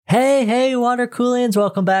Hey, water coolers!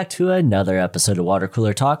 Welcome back to another episode of Water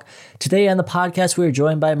Cooler Talk. Today on the podcast, we are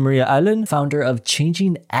joined by Maria Allen, founder of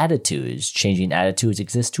Changing Attitudes. Changing Attitudes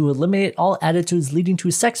exists to eliminate all attitudes leading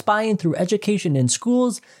to sex buying through education in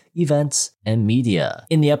schools, events, and media.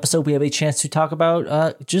 In the episode, we have a chance to talk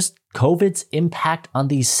about just COVID's impact on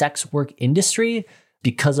the sex work industry.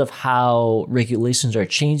 Because of how regulations are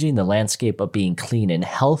changing, the landscape of being clean and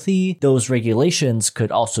healthy, those regulations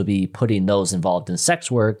could also be putting those involved in sex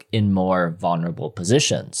work in more vulnerable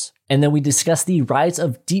positions. And then we discuss the rise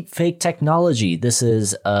of deepfake technology. This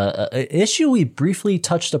is an issue we briefly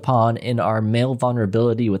touched upon in our male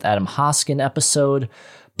vulnerability with Adam Hoskin episode,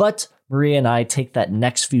 but Maria and I take that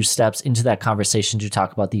next few steps into that conversation to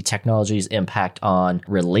talk about the technology's impact on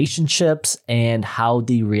relationships and how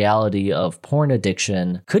the reality of porn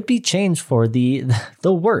addiction could be changed for the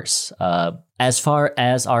worse. As far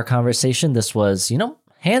as our conversation, this was,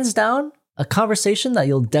 hands down, a conversation that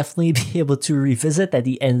you'll definitely be able to revisit at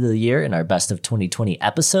the end of the year in our Best of 2020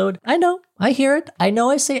 episode. I know, I hear it. I know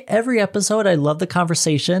I say every episode I love the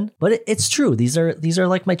conversation, but it's true. These are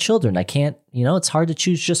like my children. I can't, it's hard to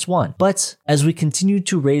choose just one. But as we continue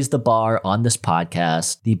to raise the bar on this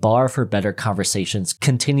podcast, the bar for better conversations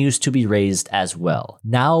continues to be raised as well.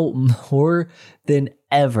 Now more than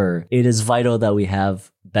ever, it is vital that we have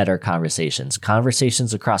better conversations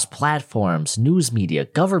across platforms, news media,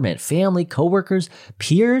 government, family, coworkers,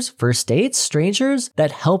 peers, first dates, strangers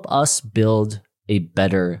that help us build a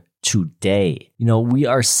better today. We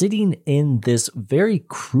are sitting in this very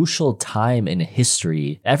crucial time in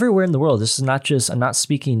history everywhere in the world. This is not just, I'm not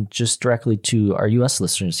speaking just directly to our US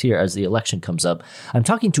listeners here as the election comes up. I'm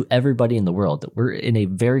talking to everybody in the world that we're in a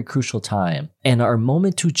very crucial time. And our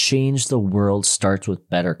moment to change the world starts with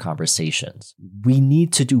better conversations. We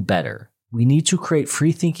need to do better. We need to create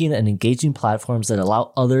free thinking and engaging platforms that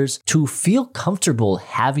allow others to feel comfortable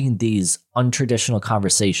having these untraditional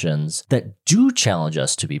conversations that do challenge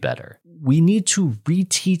us to be better. We need to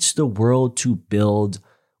reteach the world to build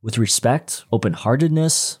with respect,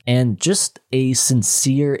 open-heartedness, and just a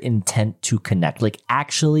sincere intent to connect, like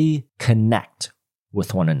actually connect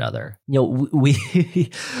with one another. We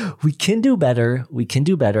can do better. We can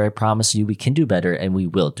do better. I promise you we can do better and we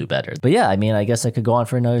will do better. But yeah, I guess I could go on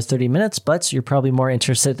for another 30 minutes, but you're probably more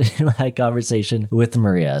interested in my conversation with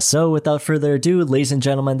Maria. So without further ado, ladies and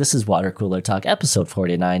gentlemen, this is Water Cooler Talk, episode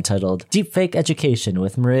 49, titled Deepfake Education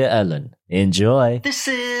with Maria Allen. Enjoy. This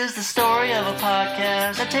is the story of a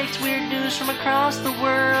podcast that takes weird news from across the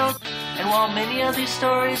world. And while many of these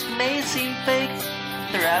stories may seem fake,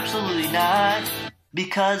 they're absolutely not.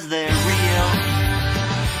 Because they're real.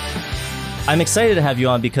 I'm excited to have you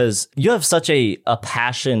on because you have such a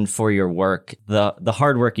passion for your work. The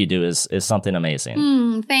hard work you do is something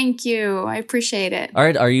amazing. Thank you. I appreciate it. All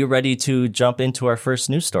right. Are you ready to jump into our first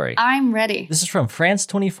news story? I'm ready. This is from France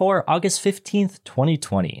 24, August 15th,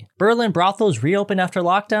 2020. Berlin brothels reopen after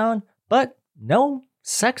lockdown, but no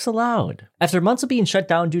sex allowed. After months of being shut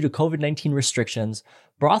down due to COVID-19 restrictions,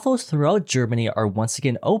 brothels throughout Germany are once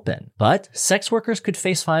again open, but sex workers could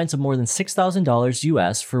face fines of more than $6,000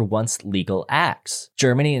 US for once legal acts.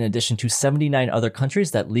 Germany, in addition to 79 other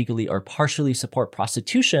countries that legally or partially support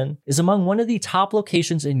prostitution, is among one of the top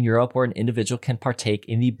locations in Europe where an individual can partake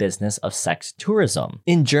in the business of sex tourism.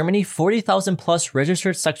 In Germany, 40,000 plus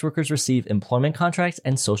registered sex workers receive employment contracts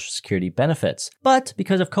and social security benefits. But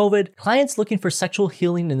because of COVID, clients looking for sexual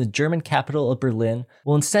healing in the German capital of Berlin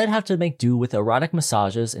will instead have to make do with erotic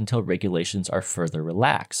massages until regulations are further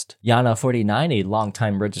relaxed. Jana, 49, a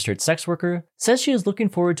longtime registered sex worker, says she is looking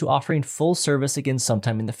forward to offering full service again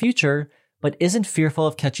sometime in the future, but isn't fearful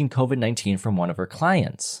of catching COVID-19 from one of her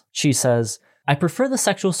clients. She says, I prefer the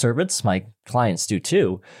sexual service, my clients do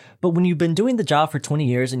too, but when you've been doing the job for 20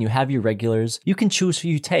 years and you have your regulars, you can choose who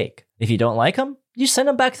you take. If you don't like them, you send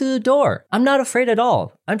them back through the door. I'm not afraid at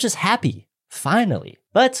all. I'm just happy. Finally.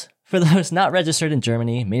 But for those not registered in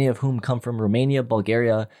Germany, many of whom come from Romania,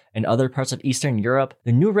 Bulgaria, and other parts of Eastern Europe,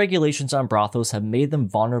 the new regulations on brothels have made them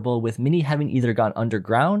vulnerable, with many having either gone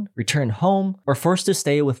underground, returned home, or forced to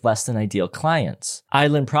stay with less than ideal clients.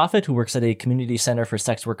 Island Prophet, who works at a community center for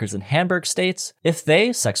sex workers in Hamburg, states, if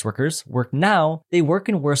they, sex workers, work now, they work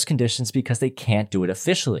in worse conditions because they can't do it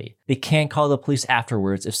officially. They can't call the police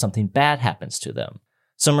afterwards if something bad happens to them.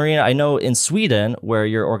 So Marina, I know in Sweden, where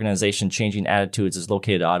your organization Changing Attitudes is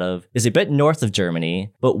located out of, is a bit north of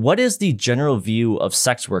Germany, but what is the general view of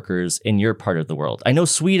sex workers in your part of the world? I know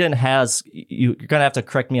Sweden has, you're going to have to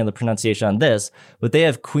correct me on the pronunciation on this, but they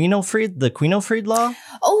have Kvinnofrid, the Kvinnofrid law?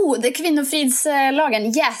 Oh, the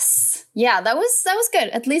Kvinnofridslagen, yes. Yeah, that was good.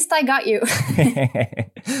 At least I got you.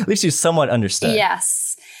 At least you somewhat understood.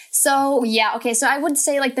 Yes. So yeah, okay. So I would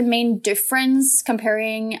say like the main difference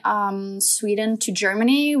comparing Sweden to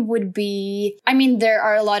Germany would be, I mean, there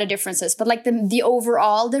are a lot of differences, but like the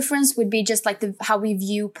overall difference would be just like how we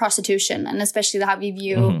view prostitution and especially how we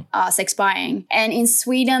view sex buying. And in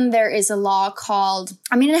Sweden, there is a law called,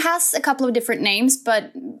 I mean, it has a couple of different names,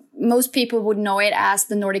 but most people would know it as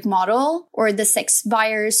the Nordic Model or the Sex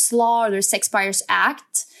Buyers Law or the Sex Buyers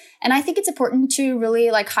Act. And I think it's important to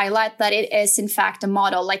really like highlight that it is in fact a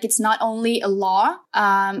model. Like it's not only a law.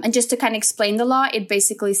 And just to kind of explain the law, it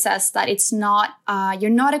basically says that it's not,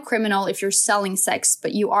 you're not a criminal if you're selling sex,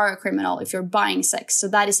 but you are a criminal if you're buying sex. So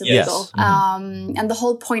that is illegal. Yes. Mm-hmm. And the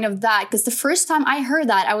whole point of that, because the first time I heard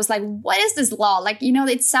that, I was like, what is this law? Like, you know,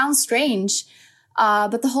 it sounds strange.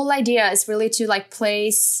 But the whole idea is really to like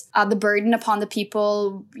place the burden upon the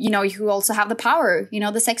people, you know, who also have the power, you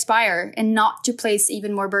know, the sex buyer, and not to place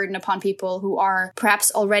even more burden upon people who are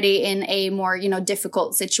perhaps already in a more, you know,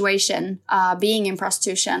 difficult situation, being in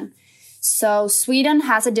prostitution. So Sweden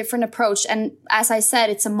has a different approach. And as I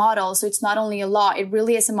said, it's a model. So it's not only a law, it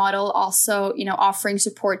really is a model also, you know, offering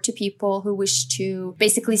support to people who wish to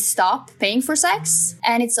basically stop paying for sex.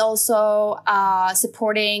 And it's also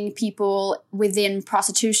supporting people within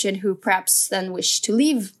prostitution who perhaps then wish to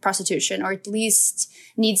leave prostitution or at least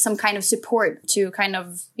need some kind of support to kind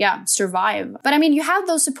of, survive. But I mean, you have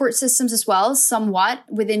those support systems as well, somewhat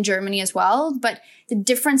within Germany as well. But the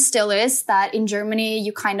difference still is that in Germany,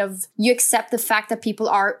 you accept the fact that people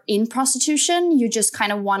are in prostitution. You just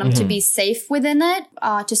kind of want them to be safe within it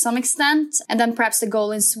to some extent. And then perhaps the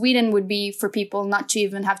goal in Sweden would be for people not to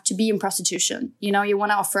even have to be in prostitution. You know, you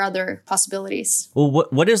want to offer other possibilities. Well,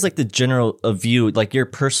 what is like the general view, like your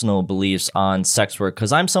personal beliefs on sex work?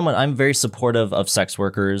 Because I'm very supportive of sex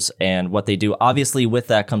workers and what they do. Obviously, with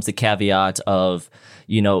that comes the caveat of,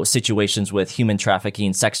 you know, situations with human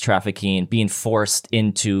trafficking, sex trafficking, being forced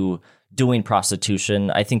into doing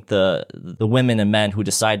prostitution. I think the women and men who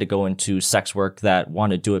decide to go into sex work that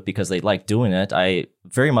want to do it because they like doing it, I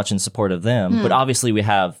very much in support of them. But obviously we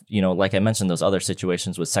have, you know, like I mentioned, those other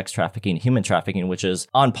situations with sex trafficking, human trafficking, which is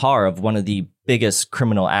on par of one of the biggest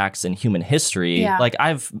criminal acts in human history. Yeah. Like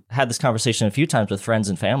I've had this conversation a few times with friends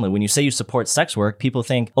and family. When you say you support sex work, people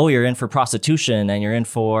think, oh, you're in for prostitution and you're in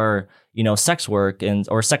for, you know, sex work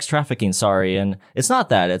or sex trafficking, sorry. And it's not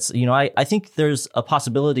that. It's, you know, I think there's a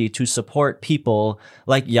possibility to support people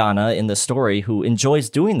like Jana in the story who enjoys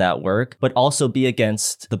doing that work, but also be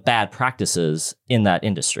against the bad practices in that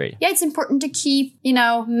industry. Yeah, it's important to keep, you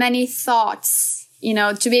know, many thoughts, you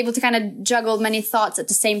know, to be able to kind of juggle many thoughts at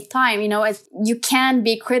the same time. You know, you can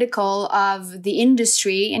be critical of the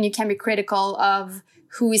industry and you can be critical of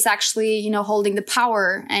who is actually, you know, holding the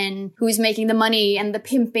power and who is making the money and the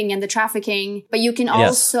pimping and the trafficking. But you can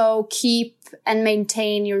also keep and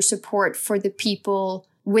maintain your support for the people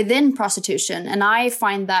within prostitution. And I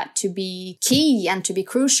find that to be key and to be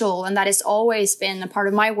crucial. And that has always been a part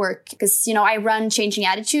of my work because, you know, I run Changing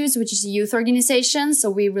Attitudes, which is a youth organization.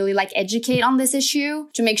 So we really like educate on this issue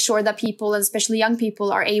to make sure that people, and especially young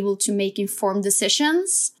people, are able to make informed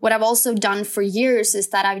decisions. What I've also done for years is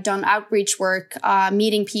that I've done outreach work,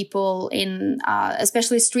 meeting people in,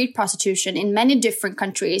 especially street prostitution in many different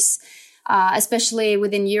countries. Especially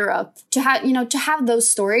within Europe, to have those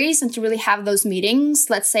stories and to really have those meetings.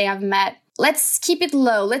 Let's keep it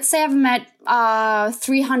low. Let's say I've met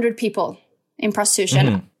 300 people in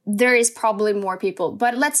prostitution. There is probably more people,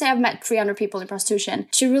 but let's say I've met 300 people in prostitution.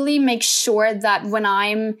 To really make sure that when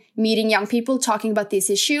I'm meeting young people talking about these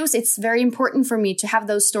issues, it's very important for me to have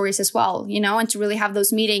those stories as well, you know, and to really have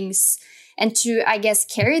those meetings. And to, I guess,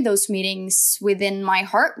 carry those meetings within my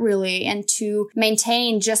heart, really, and to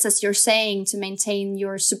maintain, just as you're saying, to maintain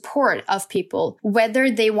your support of people, whether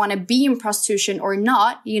they want to be in prostitution or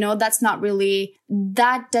not, you know, that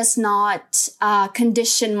does not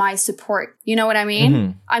condition my support. You know what I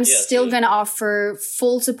mean? I'm still going to offer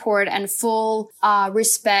full support and full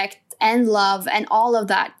respect and love and all of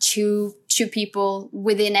that to people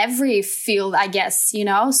within every field, I guess, you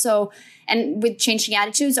know? So, and with Changing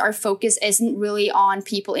Attitudes, our focus isn't really on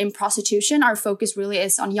people in prostitution. Our focus really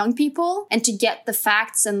is on young people and to get the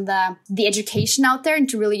facts and the education out there and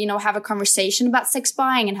to really, you know, have a conversation about sex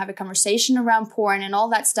buying and have a conversation around porn and all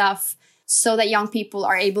that stuff so that young people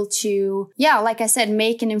are able to, like I said,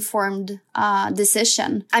 make an informed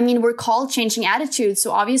decision. I mean, we're called Changing Attitudes.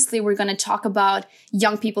 So obviously we're going to talk about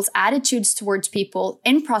young people's attitudes towards people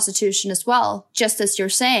in prostitution as well. Just as you're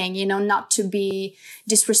saying, you know, not to be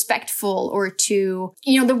disrespectful or to,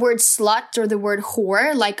 you know, the word slut or the word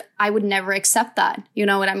whore, like I would never accept that. You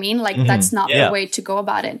know what I mean? Like that's not the way to go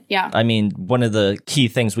about it. Yeah. I mean, one of the key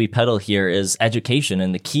things we peddle here is education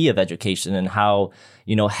and the key of education and how,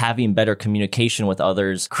 having better communication with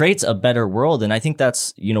others creates a better world. And I think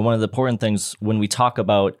that's, one of the important things when we talk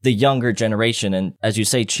about the younger generation. And as you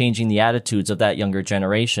say, changing the attitudes of that younger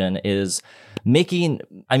generation is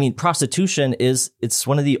prostitution it's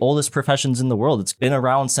one of the oldest professions in the world. It's been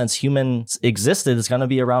around since humans existed. It's going to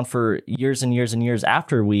be around for years and years and years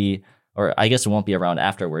after or I guess it won't be around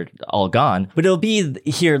after we're all gone, but it'll be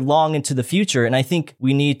here long into the future. And I think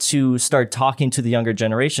we need to start talking to the younger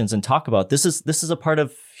generations and talk about this is a part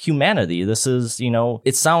of humanity. This is,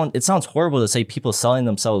 it sounds horrible to say people selling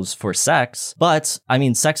themselves for sex, but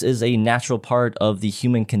sex is a natural part of the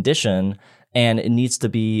human condition. And it needs to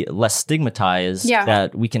be less stigmatized,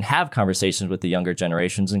 that we can have conversations with the younger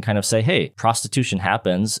generations and kind of say, hey, prostitution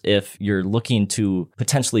happens. If you're looking to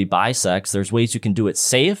potentially buy sex, there's ways you can do it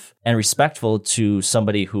safe and respectful to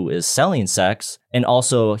somebody who is selling sex. And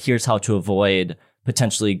also, here's how to avoid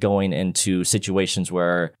potentially going into situations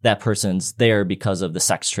where that person's there because of the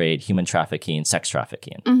sex trade, human trafficking, sex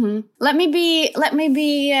trafficking. Mm-hmm. Let me be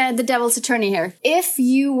the devil's attorney here. If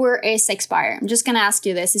you were a sex buyer, I'm just going to ask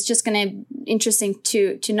you this. It's just going to be interesting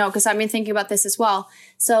to know, because I've been thinking about this as well.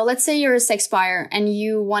 So let's say you're a sex buyer and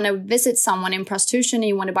you want to visit someone in prostitution and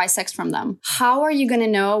you want to buy sex from them. How are you going to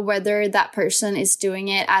know whether that person is doing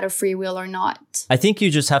it out of free will or not? I think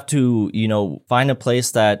you just have to, find a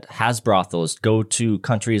place that has brothels, go to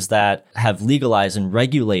countries that have legalized and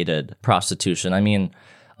regulated prostitution.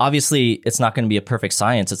 Obviously, it's not going to be a perfect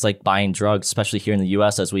science. It's like buying drugs, especially here in the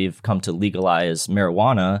US, as we've come to legalize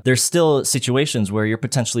marijuana. There's still situations where you're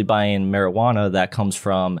potentially buying marijuana that comes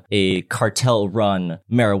from a cartel-run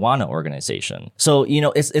marijuana organization. So,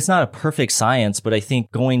 it's not a perfect science, but I think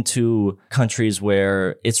going to countries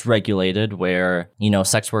where it's regulated, where,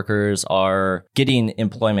 sex workers are getting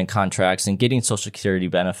employment contracts and getting social security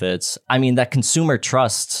benefits, that consumer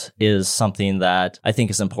trust is something that I think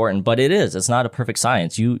is important, but it's not a perfect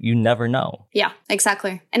science. You never know. Yeah,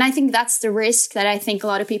 exactly. And I think that's the risk that I think a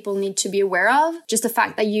lot of people need to be aware of. Just the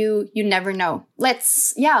fact that you never know.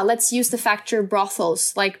 Let's use the factor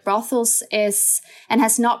brothels. Like brothels is and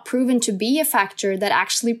has not proven to be a factor that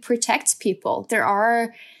actually protects people. There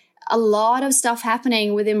are a lot of stuff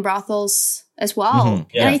happening within brothels as well. Mm-hmm,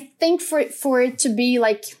 yeah. And I think for it to be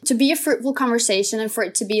a fruitful conversation and for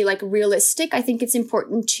it to be realistic, I think it's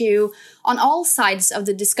important to, on all sides of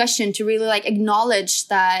the discussion, to really acknowledge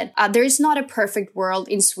that there is not a perfect world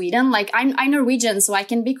in Sweden. I'm Norwegian, so I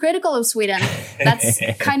can be critical of Sweden. That's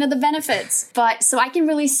kind of the benefits. But so I can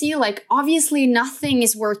really see obviously nothing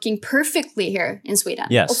is working perfectly here in Sweden.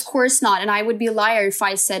 Yes. Of course not. And I would be a liar if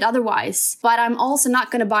I said otherwise. But I'm also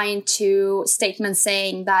not going to buy into statements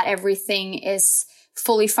saying that everything is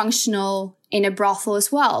fully functional in a brothel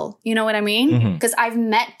as well. You know what I mean? Because I've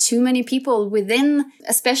met too many people within,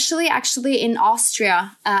 especially actually in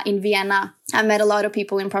Austria, in Vienna. I met a lot of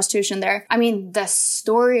people in prostitution there. The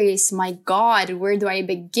stories, my God, where do I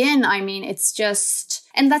begin? It's just,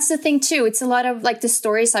 and that's the thing too. It's a lot of the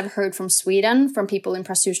stories I've heard from Sweden, from people in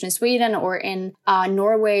prostitution in Sweden or in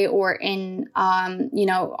Norway or in,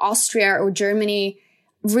 Austria or Germany,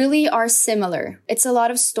 really are similar. It's a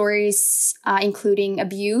lot of stories including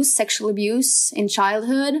abuse, sexual abuse in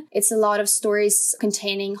childhood. It's a lot of stories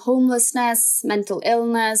containing homelessness, mental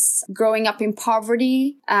illness, growing up in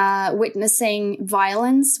poverty, witnessing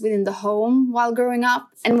violence within the home while growing up.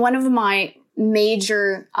 And one of my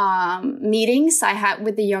major meetings I had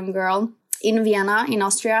with a young girl in Vienna, in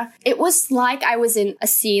Austria, it was like I was in a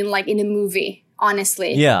scene in a movie.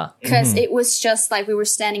 Honestly. Yeah. Because it was just we were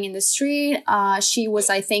standing in the street. She was,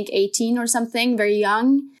 I think, 18 or something, very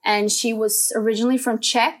young. And she was originally from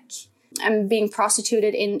Czech and being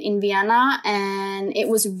prostituted in Vienna. And it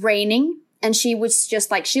was raining. And she was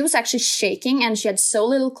just she was actually shaking and she had so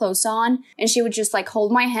little clothes on. And she would just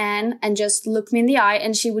hold my hand and just look me in the eye.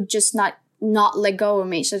 And she would just not let go of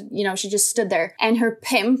me. So, she just stood there. And her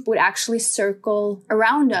pimp would actually circle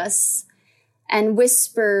around us and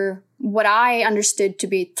whisper what I understood to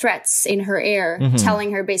be threats in her ear,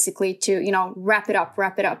 telling her basically to, wrap it up,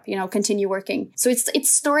 continue working. So it's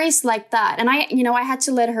stories like that. And I had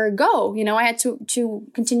to let her go, I had to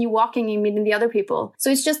continue walking and meeting the other people. So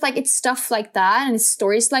it's just it's stuff like that and it's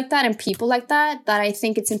stories like that and people like that I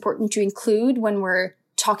think it's important to include when we're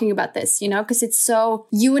talking about this, because it's so,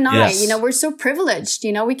 you and I, we're so privileged,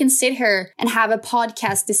 we can sit here and have a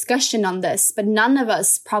podcast discussion on this, but none of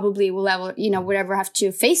us probably will ever, would ever have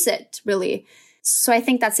to face it really. So I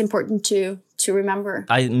think that's important to to remember.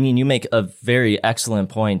 I mean, you make a very excellent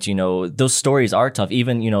point. You know, those stories are tough.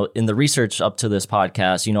 Even, you know, in the research up to this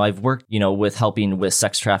podcast, you know, I've worked, you know, with helping with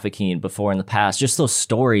sex trafficking before in the past. Just those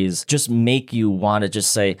stories just make you want to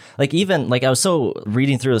just say, like, even like I was so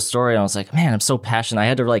reading through the story and I was like, man, I'm so passionate. I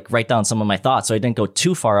had to like write down some of my thoughts so I didn't go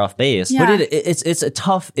too far off base. Yeah. But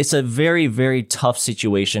it's a very, very tough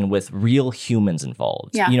situation with real humans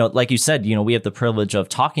involved. Yeah. You know, like you said, you know, we have the privilege of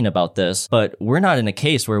talking about this, but we're not in a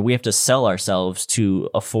case where we have to sell ourselves to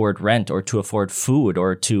afford rent or to afford food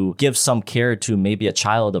or to give some care to maybe a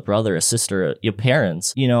child, a brother, a sister, your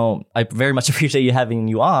parents. You know, I very much appreciate you having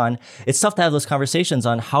you on. It's tough to have those conversations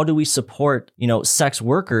on how do we support, you know, sex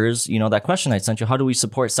workers, you know, that question I sent you, how do we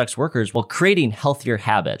support sex workers while creating healthier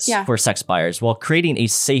habits for sex buyers, while creating a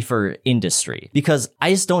safer industry? Because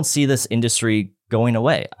I just don't see this industry going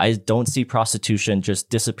away. I don't see prostitution just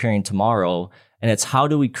disappearing tomorrow. And it's how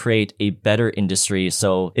do we create a better industry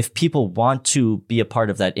so if people want to be a part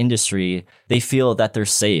of that industry, they feel that they're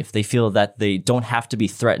safe. They feel that they don't have to be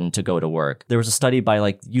threatened to go to work. There was a study by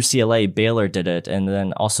like UCLA, Baylor did it, and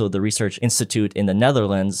then also the Research Institute in the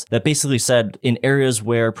Netherlands that basically said in areas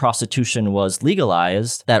where prostitution was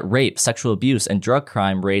legalized, that rape, sexual abuse, and drug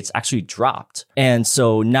crime rates actually dropped. And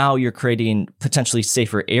so now you're creating potentially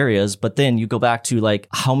safer areas, but then you go back to like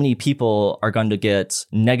how many people are going to get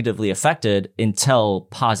negatively affected until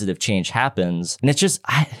positive change happens. And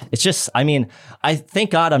I mean, I thank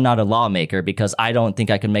God I'm not a lawmaker because I don't think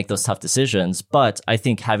I can make those tough decisions. But I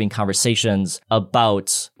think having conversations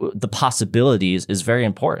about the possibilities is very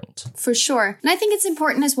important. For sure. And I think it's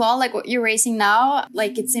important as well, like what you're raising now,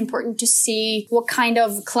 like it's important to see what kind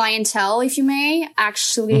of clientele, if you may,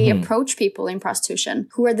 actually approach people in prostitution.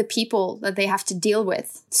 Who are the people that they have to deal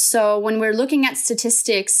with? So when we're looking at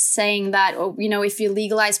statistics saying that, oh, you know, if you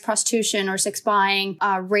legalize prostitution or sex buying,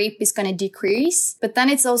 rape is going to decrease. But then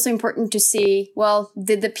it's also important to see, well,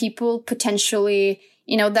 did the people potentially,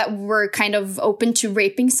 you know, that were kind of open to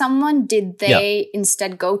raping someone, did they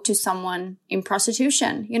instead go to someone in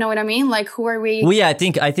prostitution? You know what I mean? Like, who are we? Well, yeah, I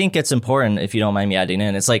think it's important, if you don't mind me adding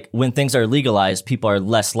in. It's like when things are legalized, people are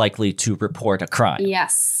less likely to report a crime.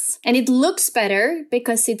 Yes. And it looks better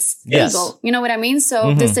because it's legal. You know what I mean?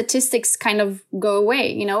 So the statistics kind of go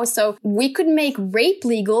away, you know? So we could make rape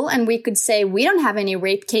legal and we could say we don't have any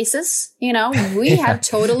rape cases. You know, we have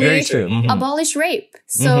totally abolished rape.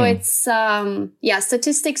 So it's,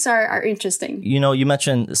 statistics are interesting. You know, you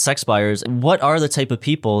mentioned sex buyers. What are the type of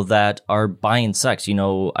people that are buying sex? You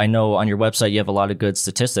know, I know on your website you have a lot of good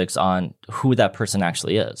statistics on who that person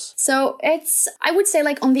actually is. So I would say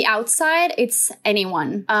like on the outside, it's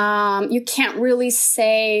anyone. You can't really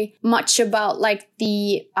say much about like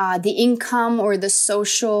the income or the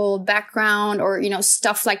social background or, you know,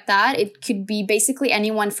 stuff like that. It could be basically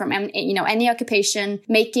anyone from, you know, any occupation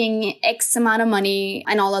making X amount of money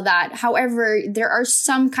and all of that. However, there are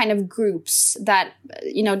some kind of groups that,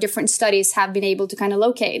 you know, different studies have been able to kind of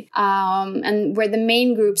locate. And where the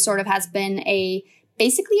main group sort of has been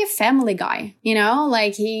basically a family guy, you know,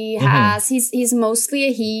 like he's mostly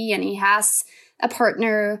a he and he has a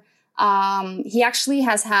partner. He actually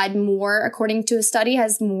has had more, according to a study,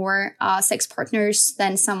 has more sex partners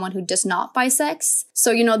than someone who does not buy sex. So,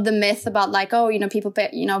 you know, the myth about like, oh, you know, people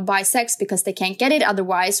buy sex because they can't get it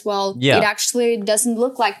otherwise. Well, it actually doesn't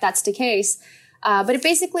look like that's the case. But it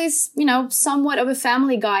basically is, you know, somewhat of a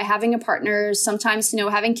family guy, having a partner, sometimes, you know,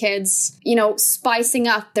 having kids, you know, spicing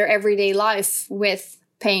up their everyday life with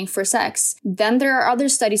paying for sex. Then there are other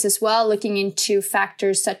studies as well looking into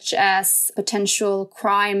factors such as potential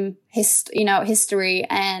crime history.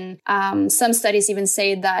 And some studies even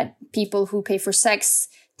say that people who pay for sex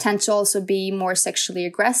tend to also be more sexually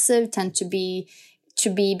aggressive, tend to be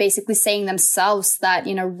basically saying themselves that,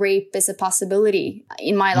 you know, rape is a possibility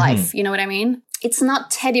in my life. You know what I mean? It's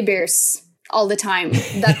not teddy bears all the time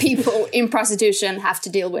that people in prostitution have to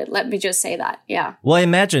deal with. Let me just say that. Yeah. Well,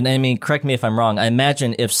 I mean, correct me if I'm wrong. I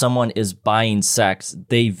imagine if someone is buying sex,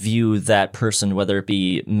 they view that person, whether it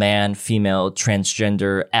be man, female,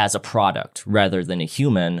 transgender, as a product rather than a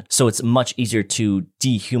human. So it's much easier to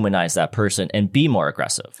dehumanize that person and be more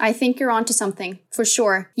aggressive. I think you're onto something for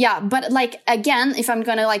sure. Yeah. But like, again, if I'm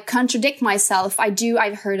going to like contradict myself,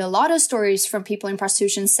 I've heard a lot of stories from people in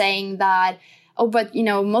prostitution saying that, oh, but, you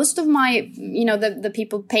know, most of my, you know, the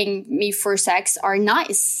people paying me for sex are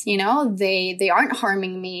nice, you know, they aren't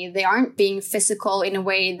harming me. They aren't being physical in a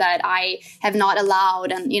way that I have not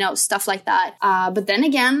allowed and, you know, stuff like that. But then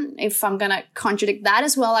again, if I'm going to contradict that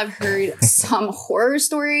as well, I've heard some horror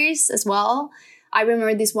stories as well. I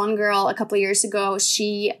remember this one girl a couple of years ago,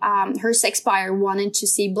 she, her sex buyer wanted to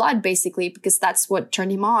see blood basically because that's what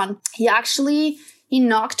turned him on. He actually, he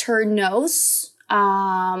knocked her nose.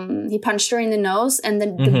 He punched her in the nose, and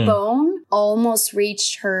then the bone almost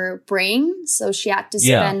reached her brain. So she had to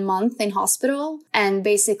spend a month in hospital and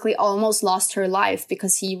basically almost lost her life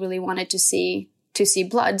because he really wanted to see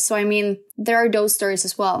blood. So, I mean, there are those stories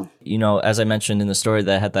as well. You know, as I mentioned in the story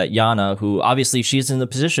that had that Yana, who obviously she's in the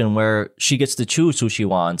position where she gets to choose who she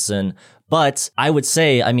wants. But I would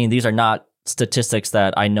say, I mean, these are not statistics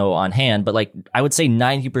that I know on hand, but like I would say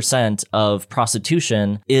 90% of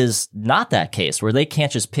prostitution is not that case where they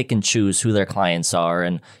can't just pick and choose who their clients are.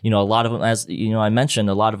 And, you know, a lot of them, as you know, I mentioned,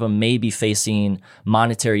 a lot of them may be facing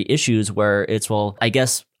monetary issues where it's, well, I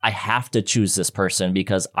guess I have to choose this person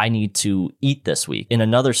because I need to eat this week. In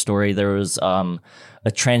another story, there was a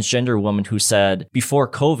transgender woman who said before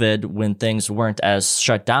COVID, when things weren't as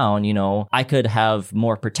shut down, you know, I could have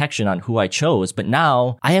more protection on who I chose. But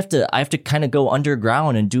now I have to kind of go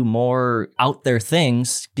underground and do more out there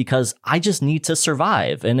things because I just need to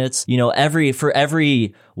survive. And it's, you know, for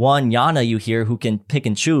every one Yana you hear who can pick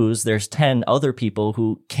and choose, there's 10 other people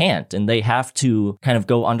who can't. And they have to kind of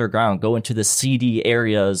go underground, go into the seedy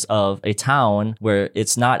areas of a town where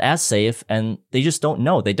it's not as safe and they just don't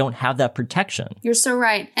know. They don't have that protection. You're so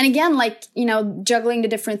right. And again, like, you know, juggling the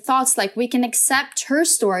different thoughts, like we can accept her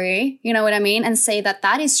story, you know what I mean, and say that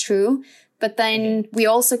that is true. But then we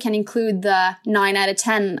also can include the 9 out of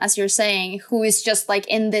 10, as you're saying, who is just like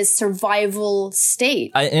in this survival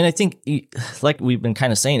state. And I think, like we've been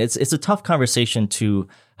kind of saying, it's a tough conversation to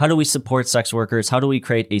how do we support sex workers? How do we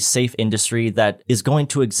create a safe industry that is going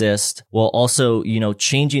to exist while also, you know,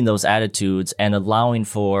 changing those attitudes and allowing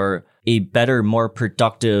for a better, more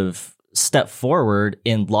productive step forward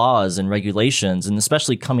in laws and regulations, and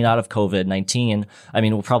especially coming out of COVID-19. I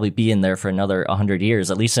mean, we'll probably be in there for another 100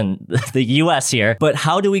 years, at least in the US here. But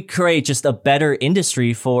how do we create just a better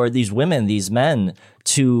industry for these women, these men,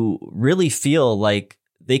 to really feel like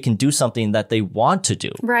they can do something that they want to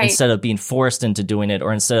do instead of being forced into doing it,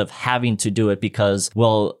 or instead of having to do it because,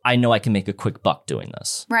 well, I know I can make a quick buck doing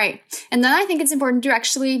this. Right. And then I think it's important to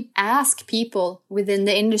actually ask people within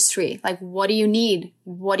the industry, like, what do you need?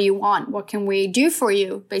 What do you want? What can we do for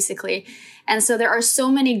you, basically? And so there are so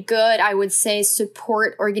many good, I would say,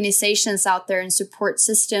 support organizations out there and support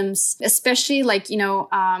systems, especially like, you know,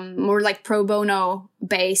 more like pro bono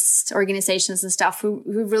based organizations and stuff who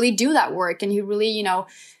really do that work and who really, you know,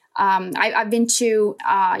 I've been to,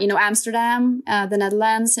 you know, Amsterdam, the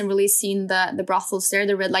Netherlands, and really seen the brothels there,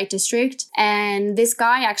 the red light district. And this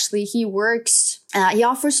guy actually, he works, he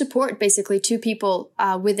offers support basically to people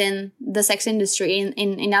within the sex industry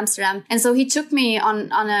in Amsterdam. And so he took me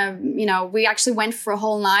on a, you know, we actually went for a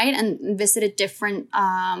whole night and visited different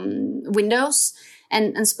windows.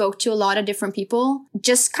 And spoke to a lot of different people.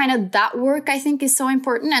 Just kind of that work, I think, is so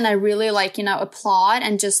important. And I really like, you know, applaud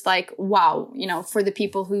and just like, wow, you know, for the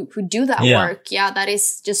people who do that work. Yeah, that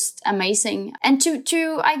is just amazing. And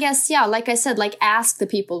to, I guess, yeah, like I said, like ask the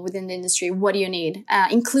people within the industry, what do you need?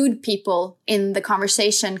 Include people in the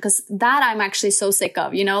conversation, because that I'm actually so sick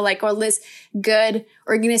of, you know, like all this good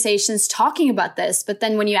organizations talking about this. But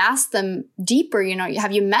then when you ask them deeper, you know,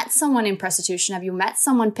 have you met someone in prostitution? Have you met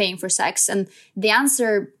someone paying for sex? And the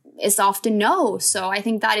answer is often no. So I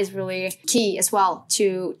think that is really key as well,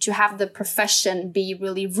 to have the profession be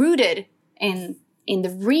really rooted in the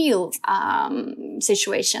real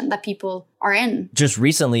situation that people are in. Just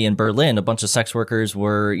recently in Berlin, a bunch of sex workers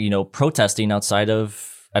were, you know, protesting outside of,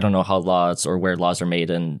 I don't know how laws or where laws are made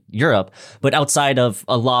in Europe, but outside of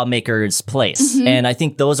a lawmaker's place. Mm-hmm. And I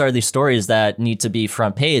think those are the stories that need to be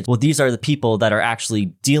front page. Well, these are the people that are actually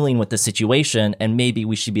dealing with the situation, and maybe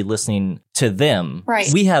we should be listening to them. Right.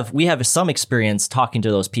 We have some experience talking to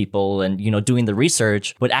those people and, you know, doing the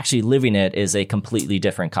research, but actually living it is a completely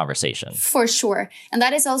different conversation. For sure. And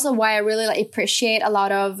that is also why I really appreciate a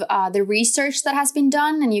lot of the research that has been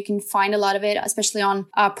done. And you can find a lot of it, especially on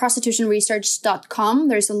prostitutionresearch.com.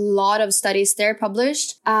 There's a lot of studies there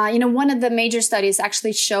published. You know, one of the major studies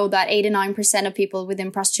actually showed that 89% of people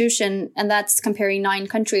within prostitution, and that's comparing 9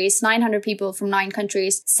 countries, 900 people from 9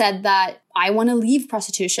 countries said that I want to leave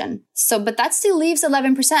prostitution. So, but that still leaves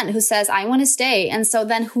 11% who says, I want to stay. And so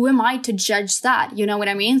then who am I to judge that? You know what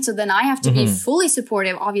I mean? So then I have to be fully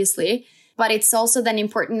supportive, obviously. But it's also then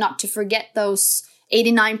important not to forget those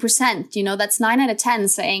 89%. You know, that's 9 out of 10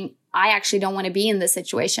 saying, I actually don't want to be in this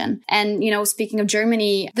situation. And, you know, speaking of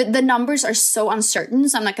Germany, the numbers are so uncertain.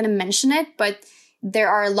 So I'm not going to mention it, but there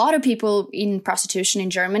are a lot of people in prostitution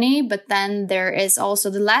in Germany, but then there is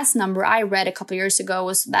also the last number I read a couple of years ago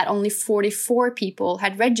was that only 44 people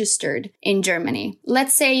had registered in Germany.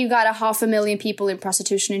 Let's say you got 500,000 people in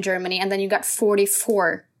prostitution in Germany, and then you got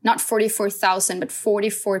 44 not 44,000, but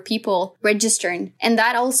 44 people registered. And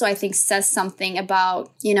that also, I think, says something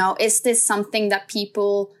about, is this something that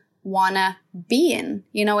people want to be in?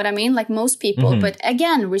 You know what I mean? Like most people. But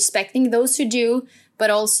again, respecting those who do, but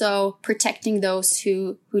also protecting those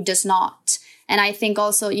who does not. And I think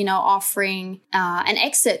also, offering an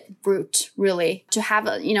exit route, really, to have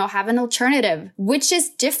an alternative, which is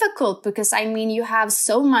difficult because, you have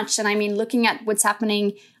so much. And looking at what's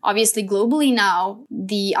happening, obviously, globally now,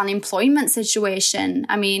 the unemployment situation,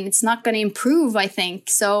 it's not going to improve, I think.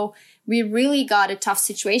 So we really got a tough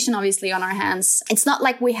situation, obviously, on our hands. It's not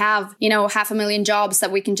like we have, 500,000 jobs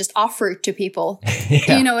that we can just offer to people.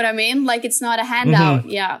 Yeah. You know what I mean? Like, it's not a handout.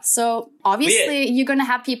 Yeah. So obviously, you're going to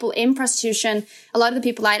have people in prostitution. A lot of the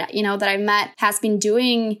people that I've met has been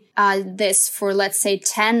doing this for, let's say,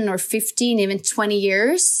 10 or 15, even 20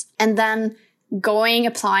 years. And then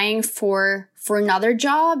applying for another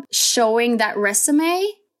job, showing that resume,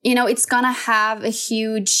 it's going to have a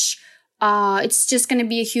huge... it's just going to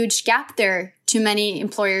be a huge gap there to many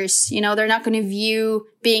employers. They're not going to view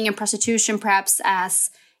being in prostitution perhaps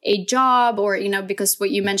as a job or, because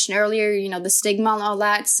what you mentioned earlier, the stigma and all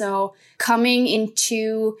that. So coming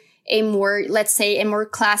into a more, let's say, a more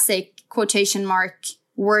classic quotation mark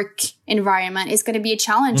work environment is going to be a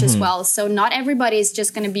challenge as well. So not everybody is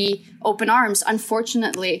just going to be open arms,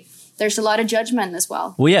 unfortunately. There's a lot of judgment as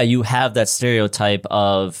well. Well, yeah, you have that stereotype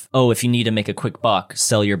of, if you need to make a quick buck,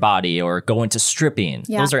 sell your body or go into stripping.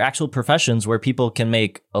 Yeah. Those are actual professions where people can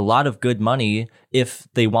make a lot of good money if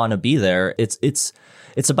they want to be there.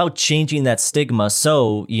 It's about changing that stigma.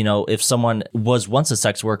 So, if someone was once a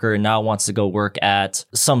sex worker and now wants to go work at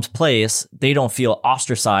some place, they don't feel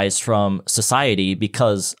ostracized from society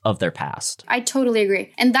because of their past. I totally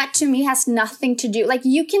agree. And that to me has nothing to do, like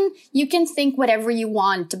you can think whatever you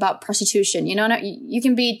want about prostitution, you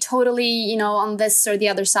can be totally, on this or the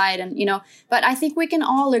other side and, but I think we can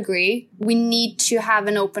all agree we need to have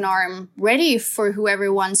an open arm ready for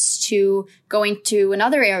whoever wants to go into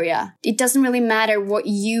another area. It doesn't really matter what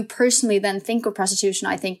you personally then think of prostitution,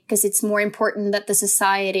 I think, because it's more important that the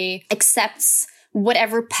society accepts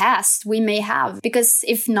whatever past we may have. Because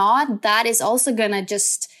if not, that is also gonna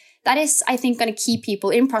I think, going to keep people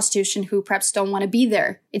in prostitution who perhaps don't want to be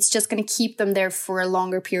there. It's just going to keep them there for a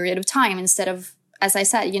longer period of time instead of, as I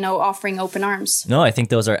said, offering open arms. No, I think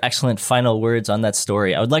those are excellent final words on that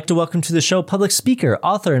story. I would like to welcome to the show public speaker,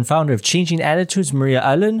 author, and founder of Changing Attitudes, Maria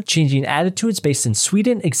Öhlund. Changing Attitudes, based in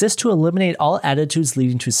Sweden, exists to eliminate all attitudes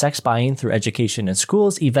leading to sex buying through education in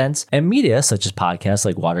schools, events, and media, such as podcasts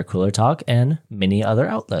like Water Cooler Talk and many other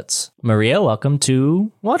outlets. Maria, welcome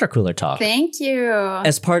to Water Cooler Talk. Thank you.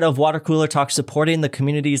 As part of Water Cooler Talk supporting the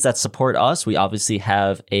communities that support us, we obviously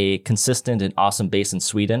have a consistent and awesome base in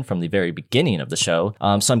Sweden from the very beginning of the show. So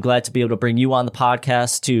I'm glad to be able to bring you on the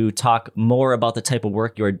podcast to talk more about the type of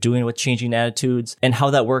work you're doing with Changing Attitudes and how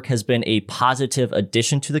that work has been a positive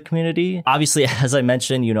addition to the community. Obviously, as I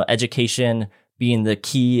mentioned, education being the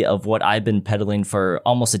key of what I've been peddling for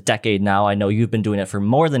almost a decade now. I know you've been doing it for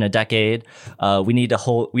more than a decade. We need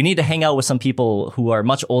to hang out with some people who are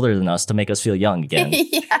much older than us to make us feel young again.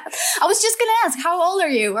 Yeah. I was just going to ask, how old are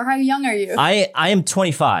you or how young are you? I am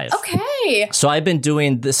 25. Okay. So I've been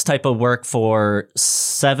doing this type of work for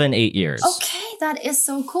 7-8 years. Okay. That is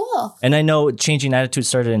so cool. And I know Changing Attitudes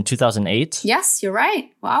started in 2008. Yes, you're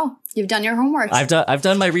right. Wow. You've done your homework. I've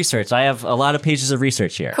done my research. I have a lot of pages of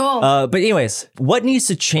research here. Cool. But anyways, what needs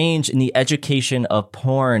to change in the education of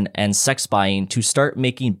porn and sex buying to start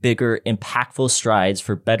making bigger, impactful strides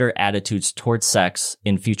for better attitudes towards sex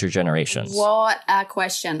in future generations? What a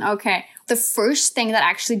question. Okay. The first thing that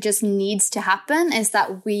actually just needs to happen is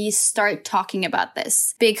that we start talking about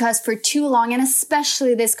this. Because for too long, and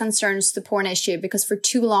especially this concerns the porn issue, because for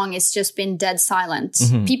too long it's just been dead silent.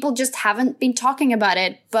 Mm-hmm. People just haven't been talking about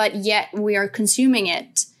it, but yet we are consuming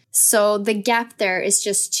it. So the gap there is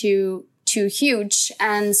just too huge.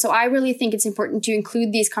 And so I really think it's important to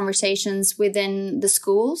include these conversations within the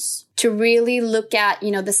schools to really look at,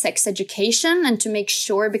 the sex education and to make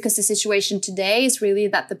sure, because the situation today is really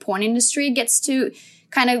that the porn industry gets to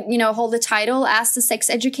kind of, hold the title as the sex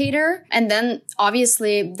educator. And then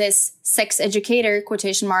obviously this sex educator,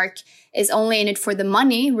 quotation mark, is only in it for the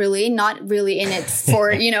money, really, not really in it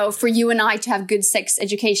for, for you and I to have good sex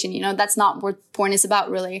education. That's not what porn is about,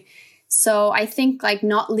 really. So I think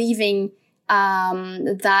not leaving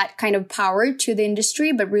that kind of power to the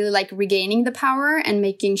industry, but really regaining the power and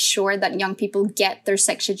making sure that young people get their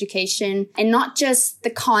sex education and not just the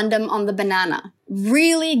condom on the banana,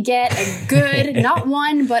 really get a good, not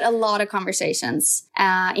one, but a lot of conversations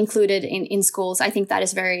included in schools. I think that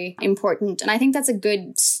is very important. And I think that's a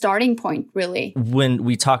good starting point, really. When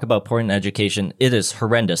we talk about porn education, it is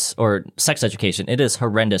horrendous, or sex education, it is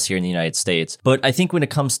horrendous here in the United States. But I think when it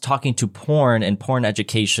comes to talking to porn and porn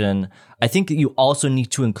education, I think that you also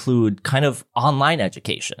need to include kind of online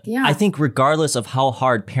education. Yeah. I think regardless of how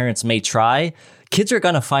hard parents may try, kids are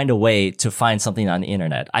going to find a way to find something on the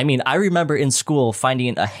internet. I mean, I remember in school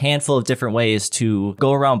finding a handful of different ways to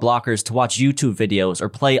go around blockers, to watch YouTube videos or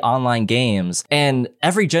play online games. And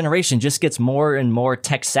every generation just gets more and more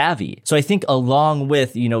tech savvy. So I think along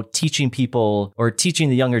with, teaching people or teaching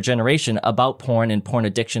the younger generation about porn and porn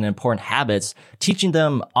addiction and porn habits, teaching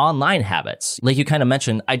them online habits. Like you kind of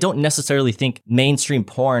mentioned, I don't necessarily think mainstream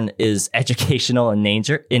porn is educational in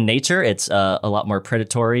nature. It's a lot more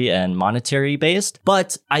predatory and monetary based.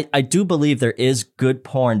 But I do believe there is good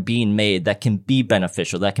porn being made that can be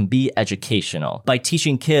beneficial, that can be educational. By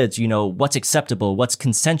teaching kids, what's acceptable, what's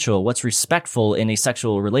consensual, what's respectful in a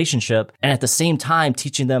sexual relationship, and at the same time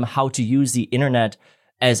teaching them how to use the internet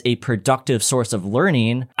as a productive source of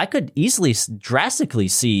learning, I could easily drastically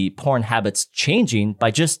see porn habits changing by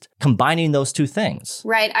just combining those two things.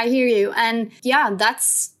 Right, I hear you. And yeah,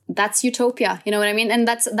 that's utopia, you know what I mean? And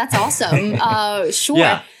that's awesome. Sure.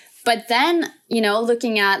 Yeah. But then,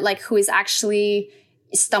 looking at like who is actually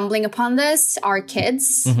stumbling upon this are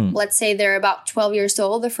kids. Mm-hmm. Let's say they're about 12 years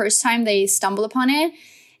old the first time they stumble upon it.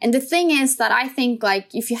 And the thing is that I think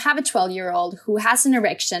like if you have a 12-year-old who has an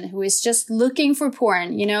erection, who is just looking for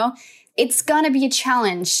porn, it's going to be a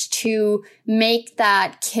challenge to make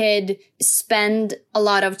that kid spend a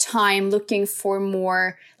lot of time looking for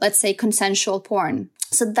more, let's say, consensual porn.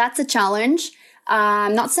 So that's a challenge.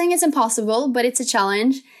 I'm not saying it's impossible, but it's a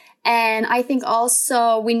challenge. And I think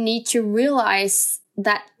also we need to realize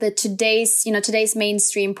that today's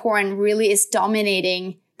mainstream porn really is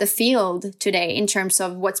dominating the field today in terms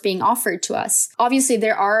of what's being offered to us. Obviously,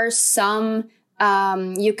 there are some,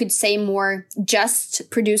 you could say more just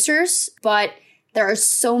producers, but there are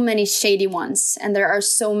so many shady ones and there are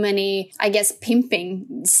so many, I guess,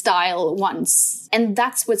 pimping style ones. And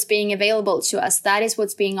that's what's being available to us. That is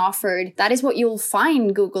what's being offered. That is what you'll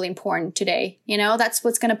find Googling porn today. That's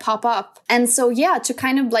what's going to pop up. And so, yeah, to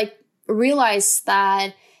kind of like realize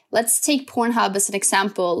that, let's take Pornhub as an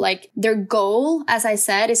example. Like their goal, as I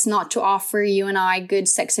said, is not to offer you and I good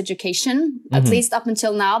sex education. Mm-hmm. At least up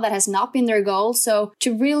until now, that has not been their goal. So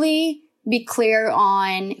to really be clear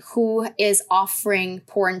on who is offering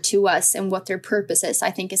porn to us and what their purpose is,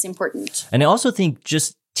 I think is important. And I also think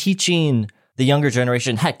just teaching the younger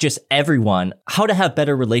generation, heck, just everyone, how to have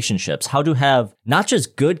better relationships, how to have not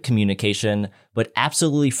just good communication, but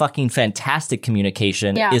absolutely fucking fantastic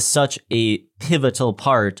communication is such a pivotal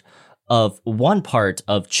part of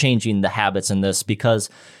changing the habits in this. Because,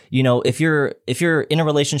 if you're in a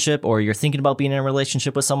relationship or you're thinking about being in a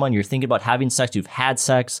relationship with someone, you're thinking about having sex, you've had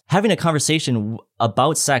sex, having a conversation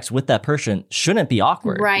about sex with that person shouldn't be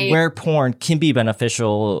awkward. Right. Where porn can be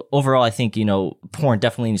beneficial overall, I think, porn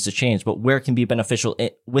definitely needs to change, but where it can be beneficial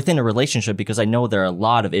within a relationship, because I know there are a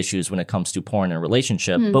lot of issues when it comes to porn in a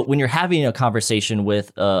relationship. Mm. But when you're having a conversation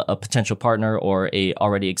with a potential partner or a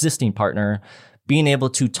already existing partner, being able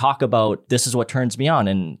to talk about this is what turns me on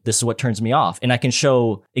and this is what turns me off. And I can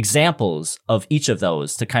show examples of each of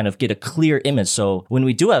those to kind of get a clear image. So when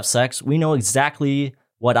we do have sex, we know exactly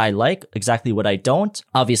what I like, exactly what I don't.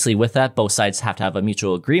 Obviously, with that, both sides have to have a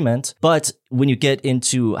mutual agreement. But when you get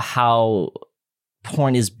into how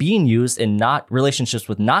porn is being used in not relationships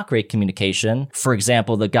with not great communication. For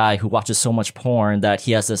example, the guy who watches so much porn that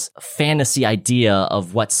he has this fantasy idea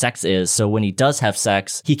of what sex is. So when he does have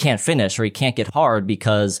sex, he can't finish or he can't get hard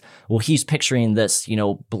because, well, he's picturing this,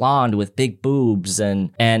 blonde with big boobs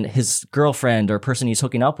and his girlfriend or person he's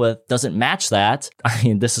hooking up with doesn't match that. I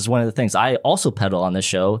mean, this is one of the things I also peddle on this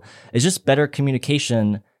show is just better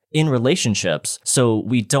communication in relationships. So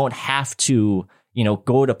we don't have to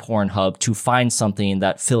go to Pornhub to find something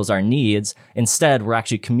that fills our needs. Instead, we're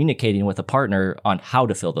actually communicating with a partner on how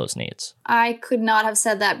to fill those needs. I could not have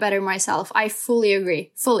said that better myself. I fully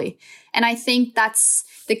agree, fully. And I think that's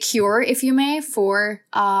the cure, if you may, for,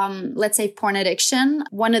 let's say, porn addiction.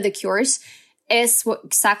 One of the cures is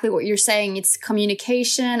exactly what you're saying. It's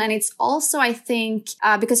communication. And it's also, I think,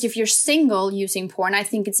 because if you're single using porn, I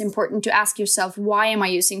think it's important to ask yourself, why am I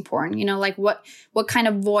using porn? What kind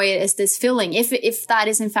of void is this filling? If that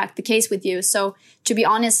is in fact the case with you. So to be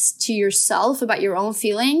honest to yourself about your own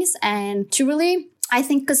feelings and to really, I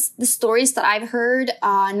think because the stories that I've heard,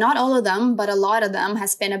 not all of them, but a lot of them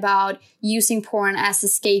has been about using porn as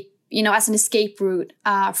as an escape route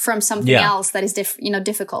from something else that is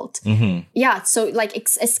difficult. Yeah. So like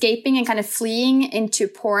escaping and kind of fleeing into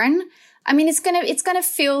porn. I mean, it's gonna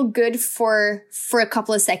feel good for a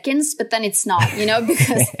couple of seconds, but then it's not,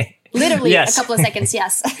 because literally a couple of seconds,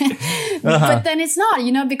 yes. But then it's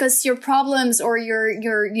not, because your problems or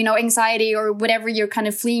your anxiety or whatever you're kind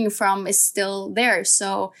of fleeing from is still there.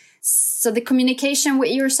 So the communication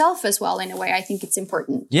with yourself as well, in a way, I think it's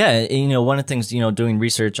important. Yeah. One of the things, doing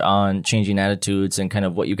research on changing attitudes and kind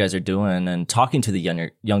of what you guys are doing and talking to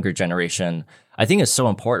the younger generation, I think is so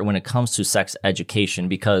important when it comes to sex education,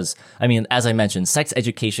 because, I mean, as I mentioned, sex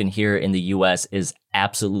education here in the US is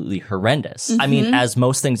absolutely horrendous. I mean, as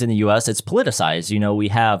most things in the US, it's politicized. We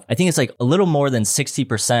have, I think it's like a little more than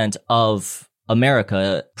 60% of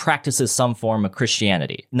America practices some form of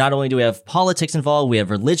Christianity. Not only do we have politics involved, we have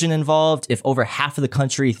religion involved. If over half of the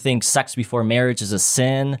country thinks sex before marriage is a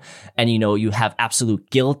sin, and you have absolute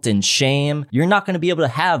guilt and shame, you're not going to be able to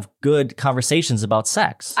have good conversations about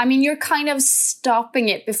sex. I mean, you're kind of stopping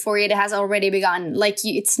it before it has already begun. Like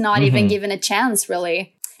it's not even given a chance,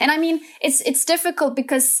 really. And I mean, it's difficult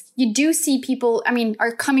because you do see people, I mean,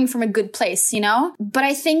 are coming from a good place, But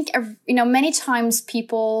I think, many times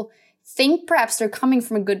people think perhaps they're coming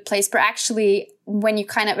from a good place, but actually when you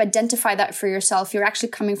kind of identify that for yourself, you're actually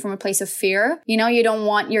coming from a place of fear. You don't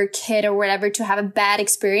want your kid or whatever to have a bad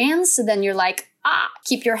experience. So then you're like,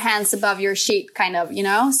 keep your hands above your sheet kind of,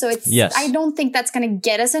 So it's, I don't think that's going to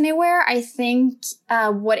get us anywhere. I think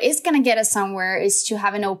what is going to get us somewhere is to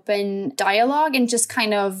have an open dialogue and just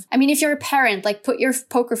kind of, I mean, if you're a parent, like put your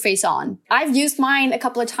poker face on. I've used mine a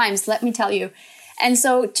couple of times, let me tell you. And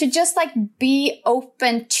so to just like be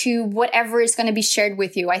open to whatever is going to be shared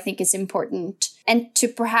with you, I think is important. And to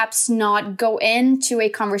perhaps not go into a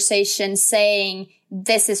conversation saying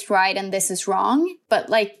this is right and this is wrong, but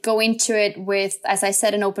like go into it with, as I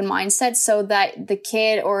said, an open mindset so that the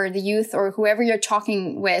kid or the youth or whoever you're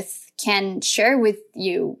talking with can share with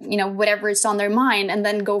you, whatever is on their mind, and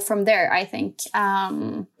then go from there, I think.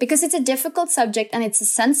 Because it's a difficult subject and it's a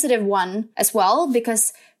sensitive one as well,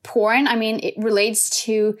 because porn, I mean, it relates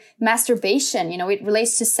to masturbation, it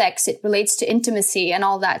relates to sex, it relates to intimacy and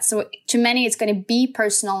all that. So to many, it's going to be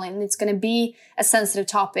personal and it's going to be a sensitive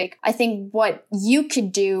topic. I think what you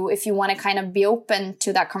could do if you want to kind of be open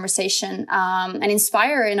to that conversation and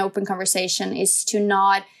inspire an open conversation is to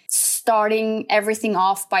not starting everything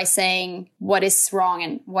off by saying what is wrong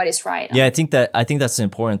and what is right. Yeah, I think that's an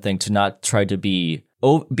important thing, to not try to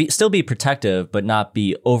still be protective, but not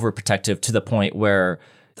be overprotective to the point where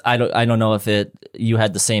I don't know if you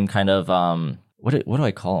had the same kind of what do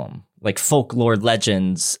I call them? Like folklore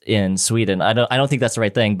legends in Sweden. I don't think that's the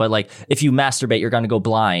right thing, but like if you masturbate, you're going to go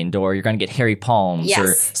blind or you're going to get hairy palms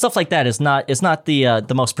or stuff like that. Is not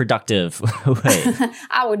the most productive way.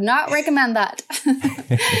 I would not recommend that.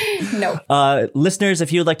 No. Listeners,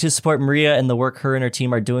 if you would like to support Maria and the work her and her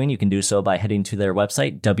team are doing, you can do so by heading to their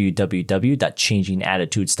website,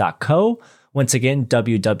 www.changingattitudes.co. Once again,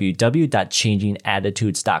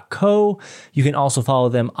 www.changingattitudes.co. You can also follow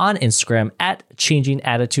them on Instagram at Changing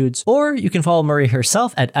Attitudes, or you can follow Maria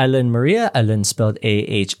herself at Ahlin Maria, Ahlin spelled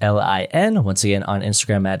Ahlin. Once again, on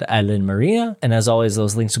Instagram at Ahlin Maria. And as always,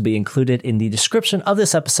 those links will be included in the description of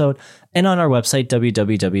this episode and on our website,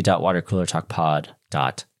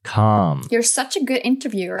 www.watercoolertalkpod.com. You're such a good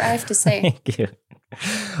interviewer, I have to say. Thank you.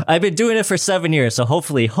 I've been doing it for 7 years, so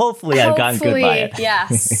hopefully I've gotten good by it.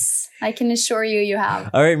 Yes. I can assure you have.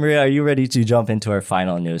 All right, Maria, are you ready to jump into our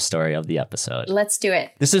final news story of the episode? Let's do it.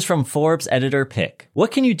 This is from Forbes editor Pick. What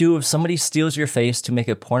can you do if somebody steals your face to make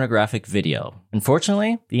a pornographic video?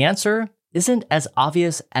 Unfortunately, the answer isn't as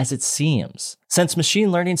obvious as it seems. Since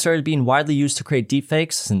machine learning started being widely used to create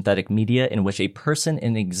deepfakes, synthetic media in which a person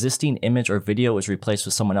in an existing image or video is replaced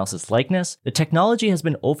with someone else's likeness, the technology has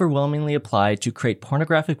been overwhelmingly applied to create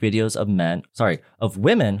pornographic videos of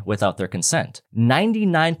women without their consent.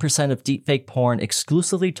 99% of deepfake porn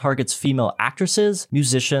exclusively targets female actresses,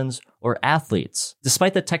 musicians, or athletes.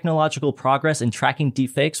 Despite the technological progress in tracking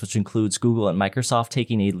deepfakes, which includes Google and Microsoft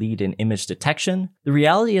taking a lead in image detection, the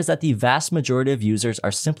reality is that the vast majority of users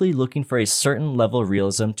are simply looking for a certain level of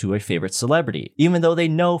realism to a favorite celebrity, even though they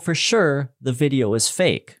know for sure the video is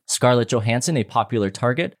fake. Scarlett Johansson, a popular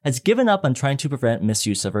target, has given up on trying to prevent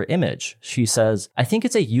misuse of her image. She says, "I think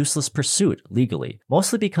it's a useless pursuit legally,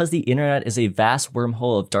 mostly because the internet is a vast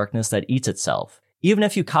wormhole of darkness that eats itself. Even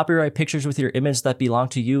if you copyright pictures with your image that belong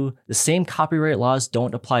to you, the same copyright laws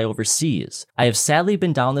don't apply overseas. I have sadly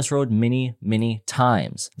been down this road many, many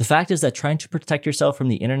times. The fact is that trying to protect yourself from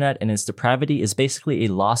the internet and its depravity is basically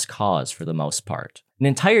a lost cause for the most part." An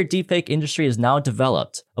entire deepfake industry is now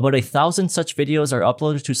developed. About 1,000 such videos are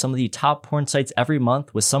uploaded to some of the top porn sites every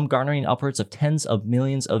month, with some garnering upwards of tens of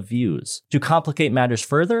millions of views. To complicate matters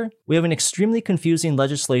further, we have an extremely confusing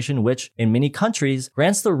legislation which, in many countries,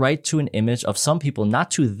 grants the right to an image of some people not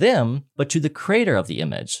to them, but to the creator of the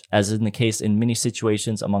image, as in the case in many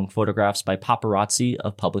situations among photographs by paparazzi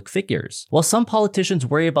of public figures. While some politicians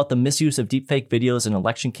worry about the misuse of deepfake videos in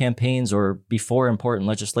election campaigns or before important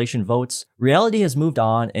legislation votes, reality has moved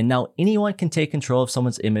on, and now anyone can take control of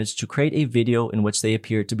someone's image to create a video in which they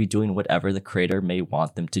appear to be doing whatever the creator may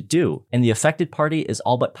want them to do. And the affected party is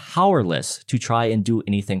all but powerless to try and do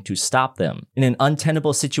anything to stop them. In an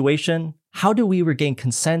untenable situation, how do we regain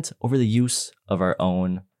consent over the use of our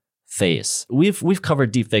own face? We've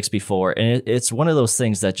covered deepfakes before, and it's one of those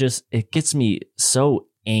things that it gets me so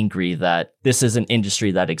angry that this is an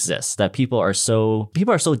industry that exists, that people are so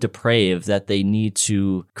depraved that they need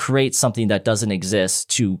to create something that doesn't exist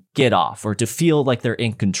to get off or to feel like they're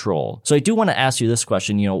in control. So I do want to ask you this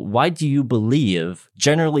question, why do you believe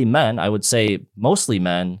generally men, I would say mostly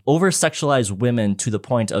men, over-sexualize women to the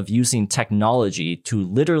point of using technology to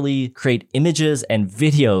literally create images and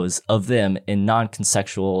videos of them in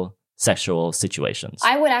non-consensual sexual situations?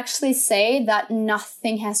 I would actually say that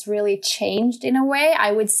nothing has really changed in a way.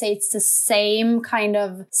 I would say it's the same kind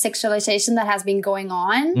of sexualization that has been going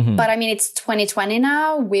on. Mm-hmm. But I mean, it's 2020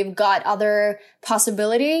 now. We've got other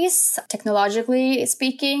possibilities, technologically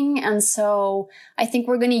speaking. And so I think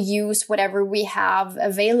we're going to use whatever we have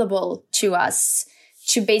available to us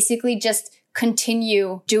to basically just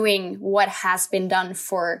continue doing what has been done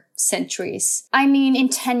for centuries. I mean, in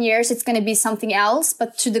 10 years, it's going to be something else,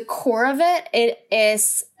 but to the core of it, it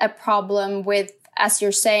is a problem with, as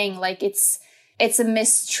you're saying, like it's a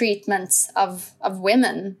mistreatment of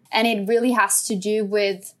women. And it really has to do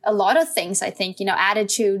with a lot of things, I think,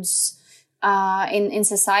 attitudes in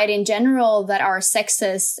society in general that are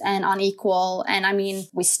sexist and unequal. And I mean,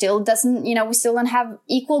 we still don't have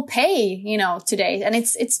equal pay, today. And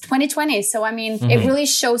it's 2020. So, I mean, mm-hmm. It really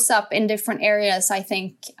shows up in different areas, I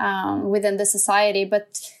think, within the society.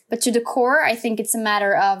 But to the core, I think it's a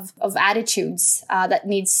matter of attitudes that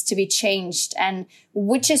needs to be changed. And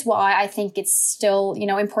which is why I think it's still,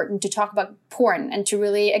 important to talk about porn and to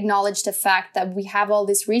really acknowledge the fact that we have all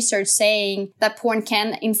this research saying that porn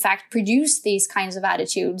can, in fact, produce these kinds of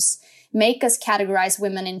attitudes, make us categorize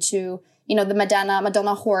women into the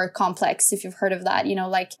Madonna horror complex, if you've heard of that,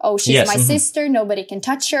 like, oh, she's my mm-hmm. sister. Nobody can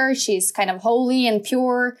touch her. She's kind of holy and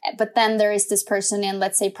pure. But then there is this person in,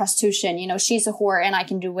 let's say, prostitution, she's a whore and I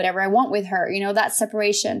can do whatever I want with her, that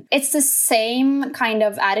separation. It's the same kind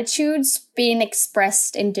of attitudes being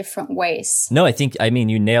expressed in different ways. No,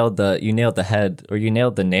 you nailed the head, or you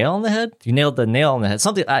nailed the nail on the head. You nailed the nail on the head.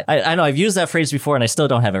 Something I know I've used that phrase before and I still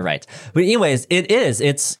don't have it right. But anyways,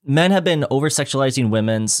 it's men have been over-sexualizing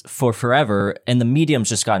women's for forever. And the medium's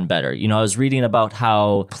just gotten better. I was reading about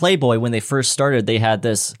how Playboy, when they first started, they had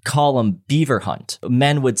this column beaver hunt.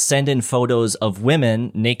 Men would send in photos of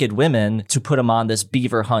women, naked women, to put them on this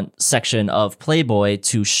beaver hunt section of Playboy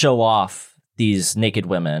to show off these naked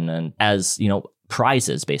women and as,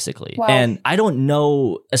 prizes, basically. Wow. And I don't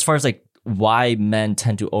know, as far as like why men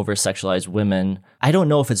tend to over-sexualize women, I don't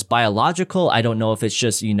know if it's biological. I don't know if it's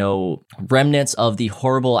just, remnants of the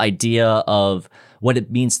horrible idea of what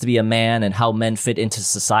it means to be a man and how men fit into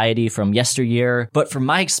society from yesteryear. But from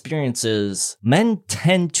my experiences, men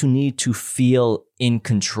tend to need to feel in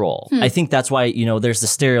control. I think that's why, there's the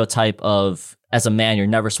stereotype of, as a man, you're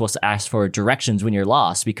never supposed to ask for directions when you're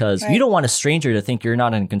lost, because you don't want a stranger to think you're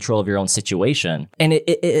not in control of your own situation. And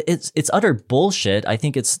it's utter bullshit. I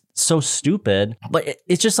think it's so stupid, but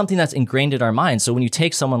it's just something that's ingrained in our minds. So when you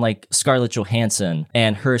take someone like Scarlett Johansson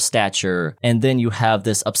and her stature, and then you have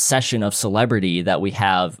this obsession of celebrity that we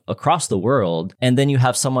have across the world, and then you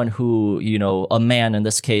have someone who, a man in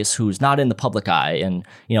this case, who's not in the public eye, and,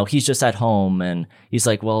 he's just at home, and he's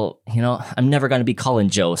like, well, I'm never going to be Colin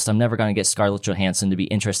Jost. I'm never going to get Scarlett Johansson to be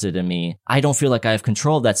interested in me. I don't feel like I have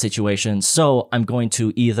control of that situation. So I'm going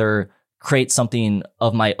to either create something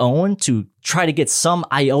of my own to try to get some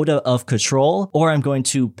iota of control, or I'm going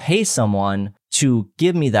to pay someone to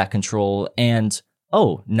give me that control. And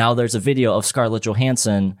oh, now there's a video of Scarlett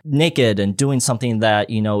Johansson naked and doing something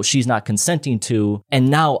that, she's not consenting to. And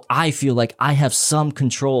now I feel like I have some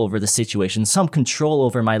control over the situation, some control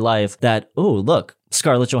over my life that, oh, look,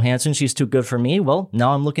 Scarlett Johansson, she's too good for me. Well,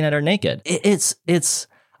 now I'm looking at her naked.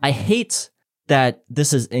 I hate that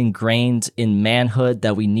this is ingrained in manhood,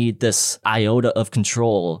 that we need this iota of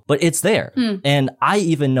control, but it's there. And I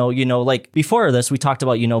even know, like before this, we talked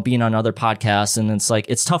about, being on other podcasts, and it's like,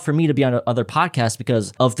 it's tough for me to be on other podcasts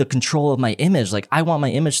because of the control of my image. Like I want my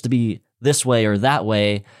image to be this way or that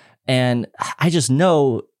way. And I just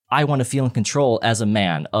know I want to feel in control as a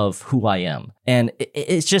man of who I am. And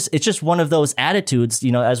it's just one of those attitudes,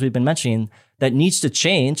 as we've been mentioning, that needs to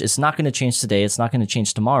change. It's not going to change today. It's not going to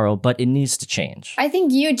change tomorrow, but it needs to change. I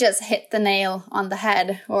think you just hit the nail on the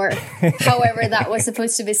head, or however that was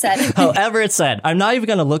supposed to be said. However it's said. I'm not even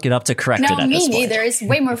going to look it up to correct it at this point. No, me neither. It's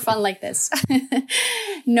way more fun like this.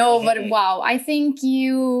 No, but wow. I think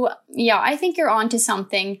you're onto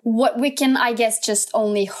something. What we can, I guess, just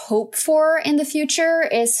only hope for in the future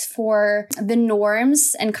is for the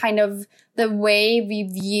norms and kind of the way we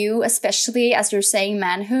view, especially as you're saying,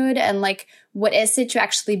 manhood, and like, what is it to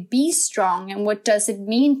actually be strong, and what does it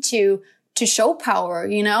mean to show power,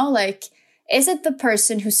 like, is it the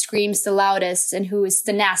person who screams the loudest and who is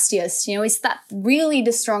the nastiest, is that really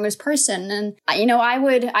the strongest person? And, I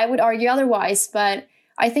would argue otherwise, but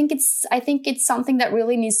I think it's something that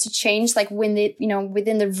really needs to change, like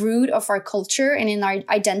within the root of our culture and in our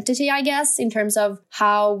identity, I guess, in terms of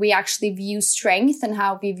how we actually view strength and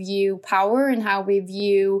how we view power and how we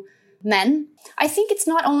view men. I think it's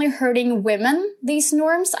not only hurting women, these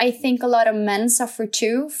norms. I think a lot of men suffer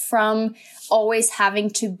too from always having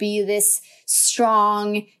to be this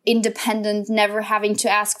strong, independent, never having to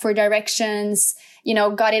ask for directions,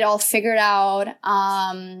 got it all figured out.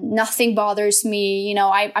 Nothing bothers me.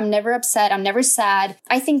 I'm never upset. I'm never sad.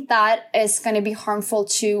 I think that is going to be harmful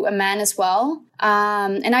to a man as well.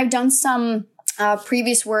 And I've done some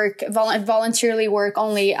previous work, voluntarily work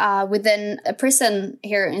only within a prison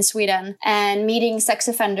here in Sweden, and meeting sex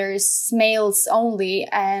offenders, males only,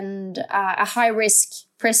 and a high risk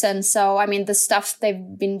prison. So, I mean, the stuff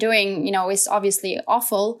they've been doing, is obviously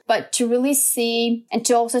awful, but to really see and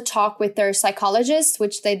to also talk with their psychologists,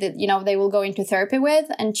 which they did, they will go into therapy with,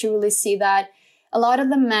 and to really see that a lot of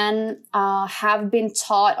the men have been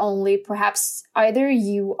taught only perhaps either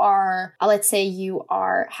you are, let's say you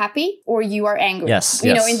are happy or you are angry. Yes.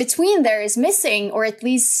 In between there is missing, or at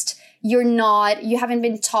least you haven't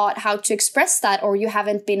been taught how to express that, or you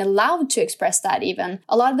haven't been allowed to express that even.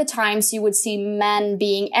 A lot of the times you would see men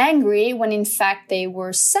being angry when in fact they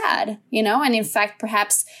were sad, and in fact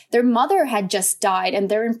perhaps their mother had just died and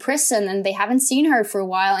they're in prison and they haven't seen her for a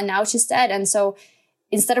while and now she's dead. And so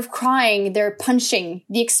instead of crying, they're punching.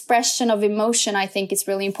 The expression of emotion, I think, is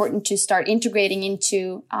really important to start integrating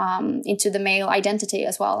into the male identity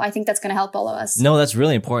as well. I think that's going to help all of us. No, that's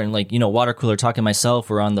really important. Like, Water Cooler Talk and myself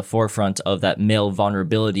were on the forefront of that male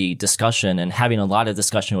vulnerability discussion and having a lot of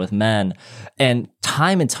discussion with men. And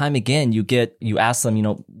time again, you ask them,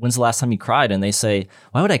 when's the last time you cried? And they say,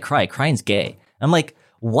 why would I cry? Crying's gay. I'm like,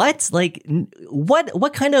 what? Like,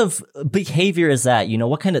 what kind of behavior is that?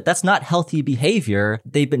 That's not healthy behavior.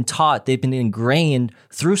 They've been taught, they've been ingrained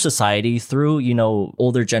through society, through,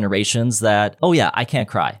 older generations that, oh yeah, I can't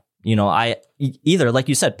cry. I either, like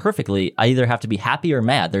you said perfectly, I either have to be happy or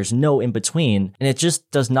mad. There's no in between. And it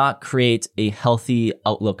just does not create a healthy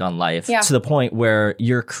outlook on life to the point where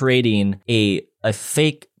you're creating a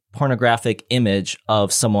fake pornographic image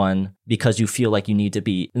of someone because you feel like you need to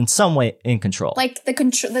be in some way in control. Like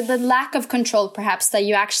the lack of control, perhaps, that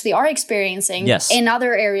you actually are experiencing in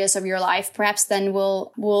other areas of your life, perhaps then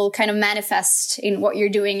will kind of manifest in what you're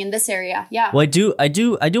doing in this area. Yeah. Well, I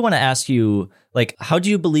do want to ask you, like, how do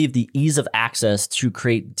you believe the ease of access to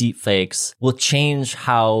create deepfakes will change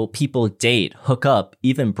how people date, hook up,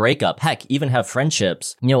 even break up, heck, even have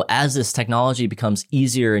friendships? As this technology becomes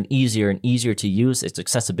easier and easier and easier to use, its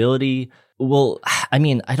accessibility, well, I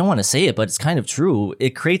mean, I don't want to say it, but it's kind of true.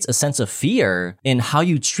 It creates a sense of fear in how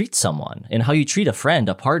you treat someone and how you treat a friend,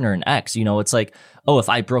 a partner, an ex. It's like, oh, if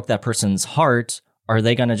I broke that person's heart, are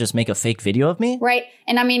they going to just make a fake video of me? Right.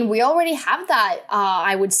 And I mean, we already have that,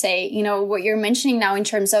 I would say, what you're mentioning now in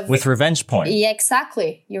terms of... With revenge porn. Yeah,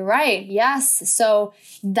 exactly. You're right. Yes. So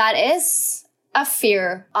that is a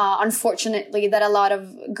fear, unfortunately, that a lot of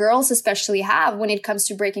girls especially have when it comes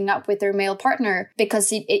to breaking up with their male partner,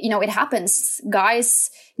 because it happens. Guys,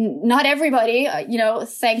 not everybody,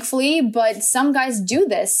 thankfully, but some guys do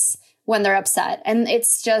this when they're upset. And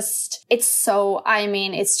it's just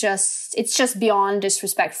beyond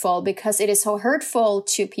disrespectful, because it is so hurtful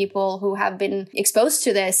to people who have been exposed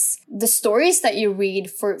to this. The stories that you read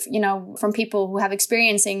from people who have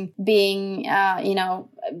experiencing being,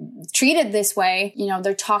 treated this way.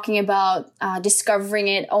 They're talking about discovering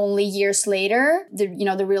it only years later.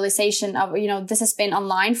 The realization of, this has been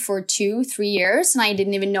online for 2-3 years and I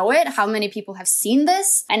didn't even know it. How many people have seen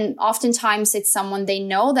this? And oftentimes it's someone they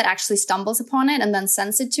know that actually stumbles upon it and then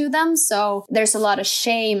sends it to them. So there's a lot of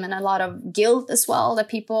shame and a lot of guilt as well that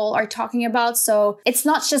people are talking about. So it's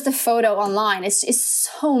not just a photo online. It's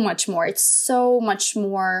so much more. It's so much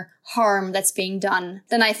more harm that's being done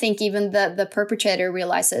than I think even the perpetrator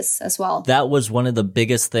realizes as well. That was one of the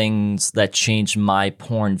biggest things that changed my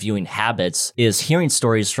porn viewing habits, is hearing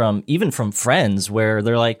stories from friends where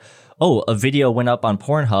they're like, oh, a video went up on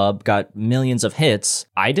Pornhub, got millions of hits.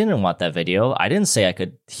 I didn't want that video. I didn't say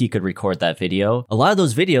he could record that video. A lot of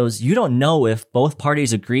those videos, you don't know if both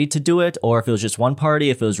parties agreed to do it or if it was just one party,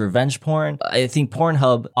 if it was revenge porn. I think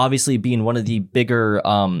Pornhub, obviously being one of the bigger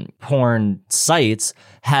porn sites,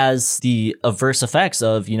 has the adverse effects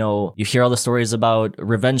of, you hear all the stories about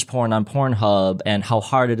revenge porn on Pornhub and how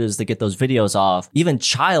hard it is to get those videos off. Even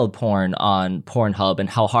child porn on Pornhub and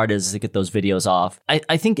how hard it is to get those videos off.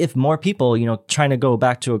 I think if more people, trying to go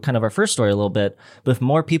back to kind of our first story a little bit, but if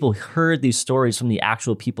more people heard these stories from the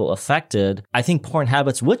actual people affected, I think porn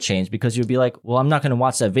habits would change, because you'd be like, well, I'm not going to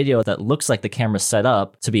watch that video that looks like the camera's set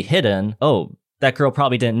up to be hidden. Oh, that girl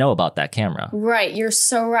probably didn't know about that camera. Right. You're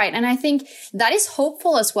so right. And I think that is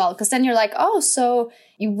hopeful as well, because then you're like, oh, so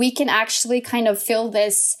we can actually kind of fill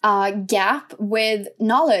this gap with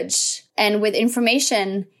knowledge and with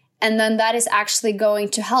information. And then that is actually going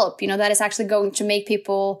to help, that is actually going to make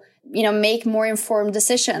people, make more informed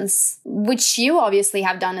decisions, which you obviously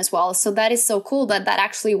have done as well. So that is so cool that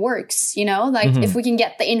actually works, if we can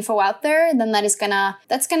get the info out there, then that's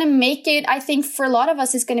gonna make it, I think for a lot of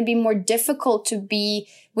us, it's going to be more difficult to be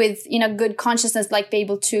with, good consciousness, like be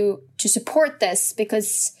able to support this,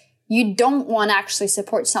 because you don't want to actually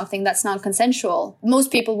support something that's non-consensual. Most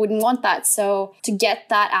people wouldn't want that. So to get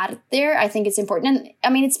that out there, I think it's important. And I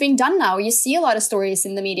mean, it's being done now. You see a lot of stories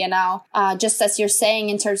in the media now, just as you're saying,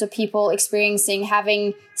 in terms of people experiencing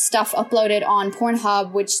having stuff uploaded on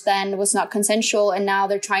Pornhub, which then was not consensual. And now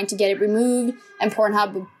they're trying to get it removed. And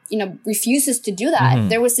Pornhub, refuses to do that. Mm-hmm.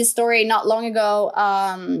 There was this story not long ago,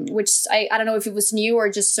 which I don't know if it was new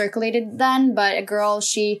or just circulated then, but a girl,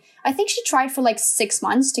 I think she tried for like 6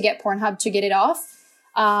 months to get Pornhub to get it off,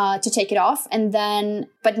 to take it off. And then,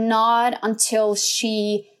 but not until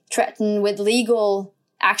she threatened with legal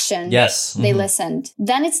action. Yes. They listened.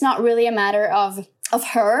 Then it's not really a matter of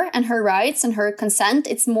her and her rights and her consent.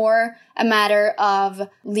 It's more a matter of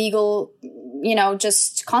legal,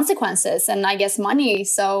 just consequences and I guess money.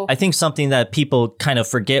 So I think something that people kind of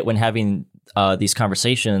forget when having these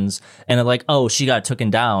conversations, and they're like, oh, she got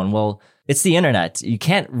taken down. Well, it's the internet. You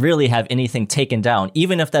can't really have anything taken down.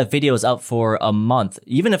 Even if that video is up for a month,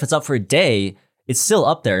 even if it's up for a day, it's still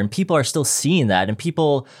up there, and people are still seeing that, and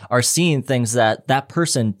people are seeing things that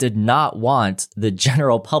person did not want the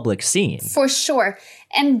general public seeing. For sure.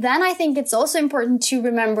 And then I think it's also important to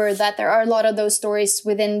remember that there are a lot of those stories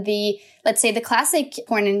within the, let's say, the classic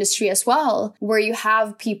porn industry as well, where you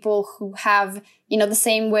have people who have, the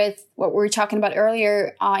same with what we were talking about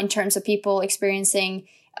earlier, in terms of people experiencing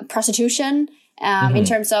prostitution, in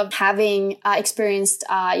terms of having experienced,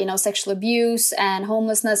 sexual abuse and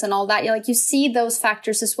homelessness and all that. You see those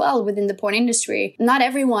factors as well within the porn industry. Not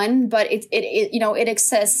everyone, but it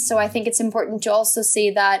exists. So I think it's important to also see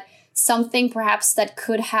that something perhaps that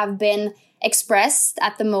could have been expressed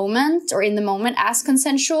at the moment or in the moment as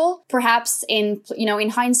consensual, perhaps in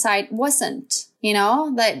hindsight wasn't.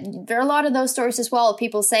 That there are a lot of those stories as well.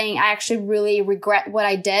 People saying, I actually really regret what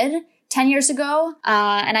I did 10 years ago.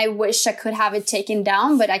 And I wish I could have it taken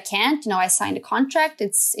down, but I can't. I signed a contract.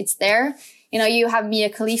 It's there. You have Mia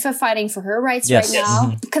Khalifa fighting for her rights right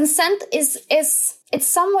now. Mm-hmm. Consent it's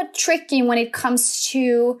somewhat tricky when it comes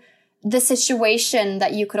to the situation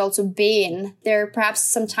that you could also be in. There perhaps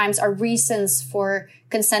sometimes are reasons for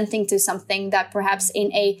consenting to something that perhaps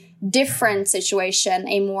in a different situation,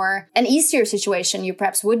 an easier situation, you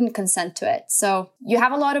perhaps wouldn't consent to it. So you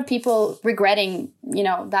have a lot of people regretting,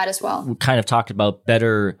 that as well. We kind of talked about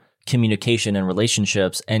better communication and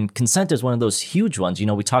relationships, and consent is one of those huge ones.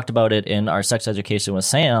 We talked about it in our sex education with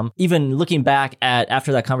Sam. Even looking back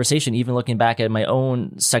after that conversation, even looking back at my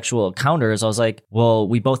own sexual encounters, I was like, well,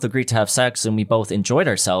 we both agreed to have sex and we both enjoyed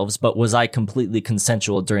ourselves, but was I completely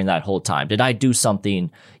consensual during that whole time? Did I do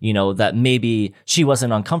something, that maybe she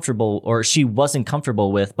wasn't uncomfortable or she wasn't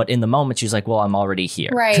comfortable with, but in the moment she's like, well, I'm already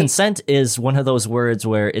here. Right. Consent is one of those words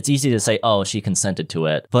where it's easy to say, oh, she consented to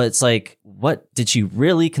it, but it's like, what did she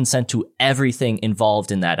really consent consent to everything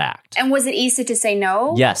involved in that act. And was it easy to say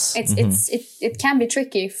no? Yes. It can be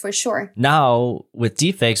tricky for sure. Now, with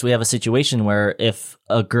deepfakes, we have a situation where if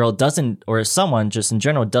a girl doesn't, or someone just in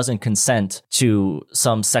general doesn't consent to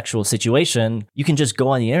some sexual situation, you can just go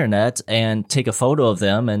on the internet and take a photo of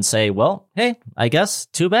them and say, well, hey, I guess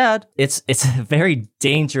too bad. It's a very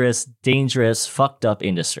dangerous, fucked up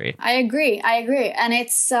industry. I agree. And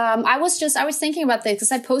it's, I was thinking about this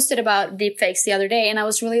because I posted about deepfakes the other day, and I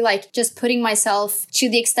was really like just putting myself, to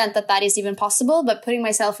the extent that that is even possible, but putting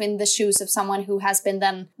myself in the shoes of someone who has been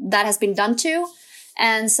done to.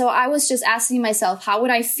 And so I was just asking myself, how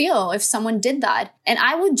would I feel if someone did that? And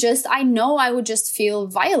I would just feel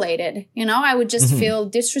violated. I would just feel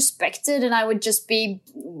disrespected, and I would just be,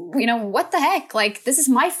 what the heck? Like, this is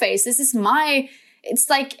my face. It's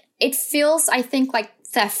like, it feels, I think, like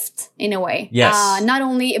theft in a way. Yes. Not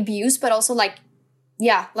only abuse, but also like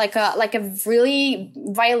a really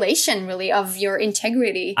violation really of your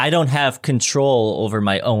integrity. I don't have control over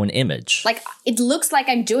my own image. Like, it looks like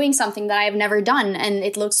I'm doing something that I have never done, and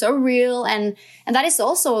it looks so real. And that is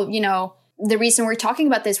also, the reason we're talking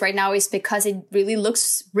about this right now is because it really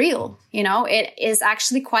looks real. It is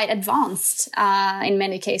actually quite advanced in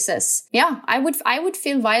many cases. Yeah, I would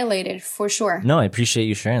feel violated for sure. No, I appreciate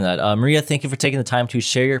you sharing that. Maria, thank you for taking the time to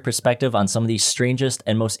share your perspective on some of the strangest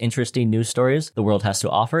and most interesting news stories the world has to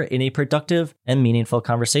offer in a productive and meaningful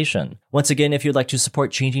conversation. Once again, if you'd like to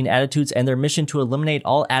support Changing Attitudes and their mission to eliminate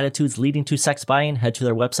all attitudes leading to sex buying, head to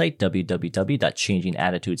their website,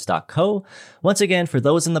 www.changingattitudes.co. Once again, for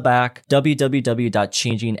those in the back,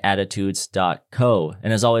 www.changingattitudes.co.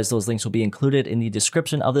 And as always, those links will be included in the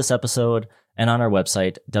description of this episode and on our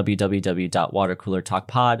website,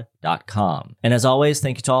 www.watercoolertalkpod.com. And as always,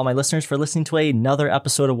 thank you to all my listeners for listening to another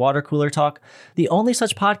episode of Water Cooler Talk, the only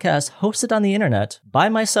such podcast hosted on the internet by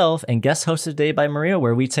myself and guest hosted today by Maria,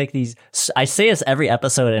 where we take these, I say this every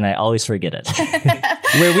episode and I always forget it,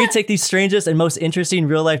 where we take these strangest and most interesting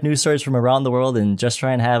real life news stories from around the world and just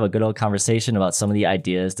try and have a good old conversation about some of the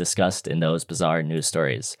ideas discussed in those bizarre news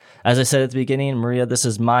stories. As I said at the beginning, Maria, this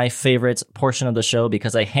is my favorite portion of the show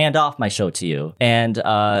because I hand off my show to you. And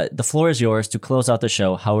the floor is yours to close out the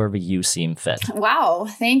show however you seem fit. Wow.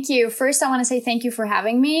 Thank you. First, I want to say thank you for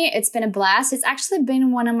having me. It's been a blast. It's actually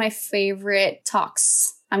been one of my favorite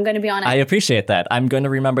talks. I'm going to be honest. I appreciate that. I'm going to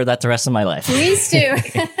remember that the rest of my life. Please do.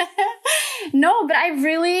 No, but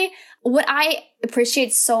what I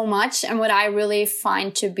appreciate so much and what I really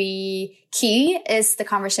find to be key is the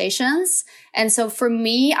conversations. And so for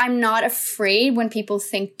me, I'm not afraid when people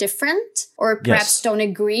think different or perhaps don't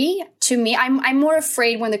agree. To me, I'm more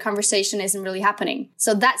afraid when the conversation isn't really happening.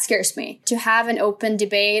 So that scares me, to have an open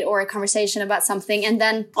debate or a conversation about something. And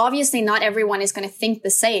then obviously not everyone is going to think the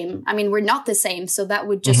same. I mean, we're not the same. So that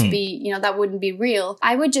would just be, that wouldn't be real.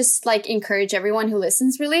 I would just encourage everyone who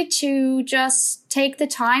listens really to just take the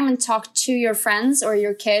time and talk to your friends or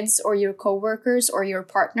your kids or your coworkers or your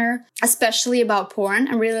partner, especially about porn,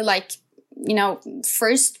 and really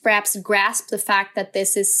first perhaps grasp the fact that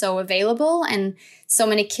this is so available and so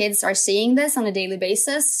many kids are seeing this on a daily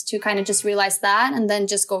basis, to kind of just realize that and then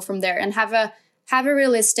just go from there and have a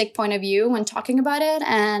realistic point of view when talking about it,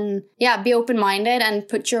 and be open-minded and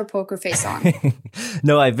put your poker face on.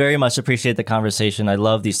 No, I very much appreciate the conversation. I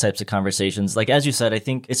love these types of conversations. Like, as you said, I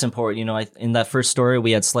think it's important, in that first story,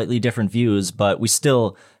 we had slightly different views, but we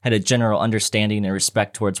still had a general understanding and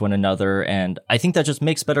respect towards one another. And I think that just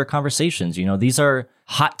makes better conversations. These are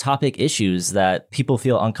hot topic issues that people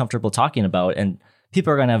feel uncomfortable talking about, and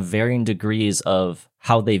people are going to have varying degrees of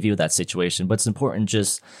how they view that situation. But it's important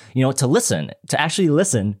just, to actually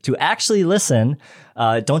listen.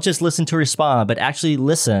 Don't just listen to respond, but actually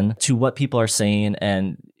listen to what people are saying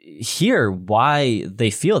and hear why they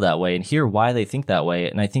feel that way and hear why they think that way.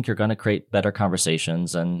 And I think you're going to create better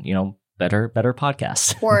conversations and, better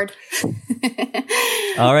podcasts. Word.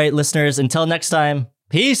 All right, listeners, until next time.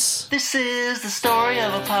 Peace. This is the story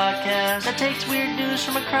of a podcast that takes weird news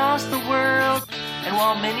from across the world. And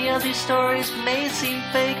while many of these stories may seem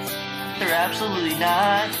fake, they're absolutely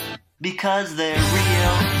not, because they're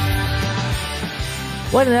real.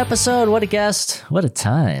 What an episode, what a guest, what a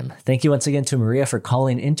time. Thank you once again to Maria for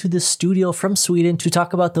calling into the studio from Sweden to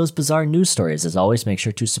talk about those bizarre news stories. As always, make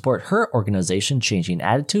sure to support her organization, Changing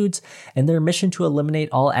Attitudes, and their mission to eliminate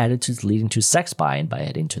all attitudes leading to sex buying by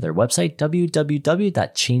heading to their website,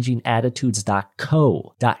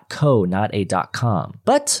 www.changingattitudes.co, not a .com.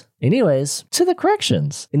 But Anyways, to the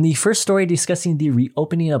corrections. In the first story discussing the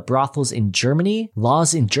reopening of brothels in Germany,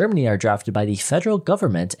 laws in Germany are drafted by the federal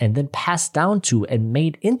government and then passed down to and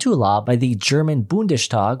made into law by the German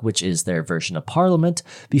Bundestag, which is their version of parliament,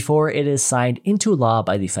 before it is signed into law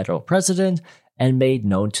by the federal president and made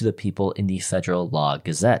known to the people in the Federal Law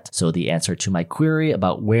Gazette. So the answer to my query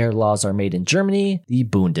about where laws are made in Germany, the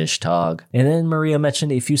Bundestag. And then Maria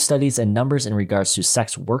mentioned a few studies and numbers in regards to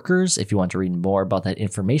sex workers. If you want to read more about that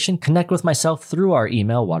information, connect with myself through our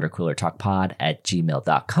email,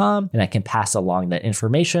 watercoolertalkpod@gmail.com, and I can pass along that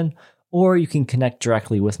information. Or you can connect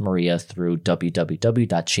directly with Maria through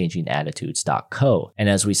www.changingattitudes.co. And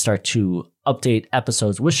as we start to update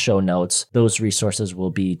episodes with show notes, those resources will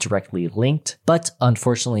be directly linked. But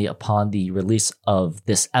unfortunately, upon the release of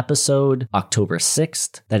this episode, October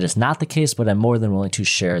 6th, that is not the case, but I'm more than willing to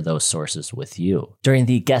share those sources with you. During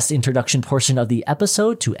the guest introduction portion of the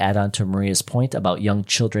episode, to add on to Maria's point about young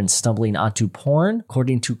children stumbling onto porn,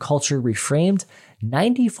 according to Culture Reframed,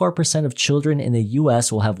 94% of children in the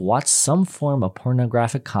US will have watched some form of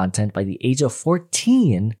pornographic content by the age of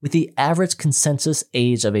 14, with the average consensus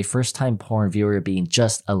age of a first-time porn viewer being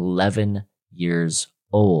just 11 years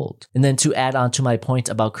old. And then to add on to my point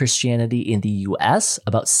about Christianity in the US,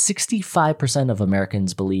 about 65% of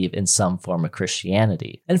Americans believe in some form of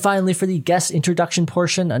Christianity. And finally, for the guest introduction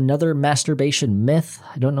portion, another masturbation myth.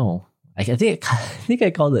 I don't know. I think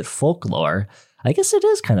I called it folklore. I guess it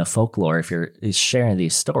is kind of folklore if you're sharing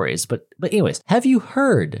these stories. But anyways, have you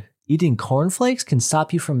heard eating cornflakes can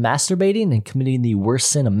stop you from masturbating and committing the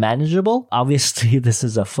worst sin imaginable? Obviously, this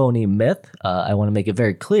is a phony myth. I want to make it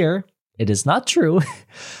very clear. It is not true,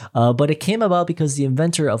 but it came about because the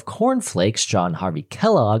inventor of cornflakes, John Harvey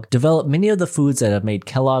Kellogg, developed many of the foods that have made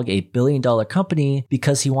Kellogg a billion-dollar company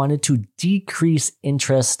because he wanted to decrease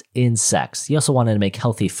interest in sex. He also wanted to make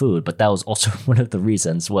healthy food, but that was also one of the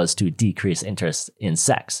reasons was to decrease interest in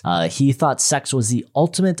sex. He thought sex was the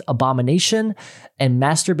ultimate abomination, and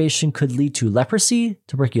masturbation could lead to leprosy,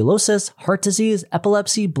 tuberculosis, heart disease,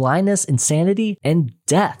 epilepsy, blindness, insanity, and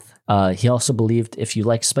death. He also believed if you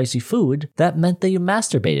like spicy food, that meant that you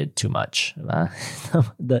masturbated too much.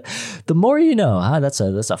 The more you know, huh? That's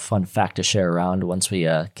a fun fact to share around once we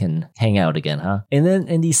can hang out again, huh? And then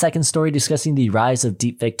in the second story discussing the rise of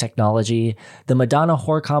deepfake technology, the Madonna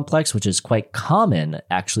whore complex, which is quite common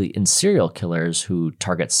actually in serial killers who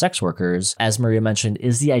target sex workers, as Maria mentioned,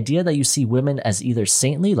 is the idea that you see women as either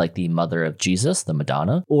saintly, like the mother of Jesus, the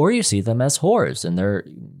Madonna, or you see them as whores and they're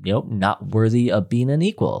not worthy of being an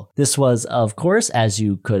equal. This was, of course, as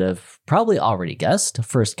you could have probably already guessed,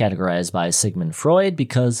 first categorized by Sigmund Freud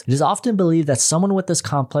because it is often believed that someone with this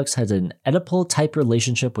complex has an Oedipal-type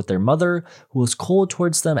relationship with their mother who was cold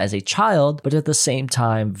towards them as a child, but at the same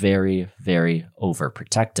time very, very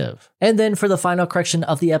overprotective. And then for the final correction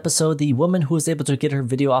of the episode, the woman who was able to get her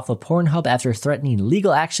video off of Pornhub after threatening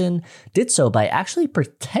legal action did so by actually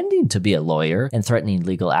pretending to be a lawyer and threatening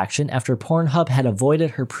legal action after Pornhub had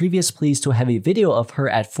avoided her previous pleas to have a video of her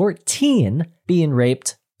at 14 being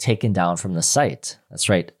raped taken down from the site. That's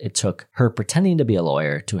right, it took her pretending to be a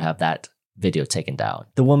lawyer to have that video taken down.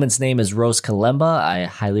 The woman's name is Rose Kalemba. I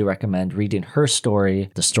highly recommend reading her story,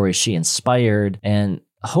 the story she inspired, and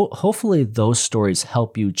hopefully those stories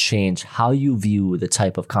help you change how you view the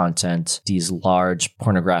type of content these large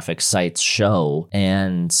pornographic sites show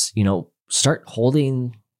and, start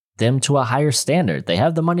holding them to a higher standard. They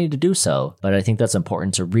have the money to do so, but I think that's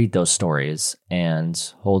important to read those stories and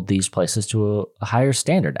hold these places to a higher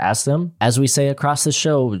standard. Ask them, as we say across the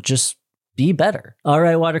show, just be better. All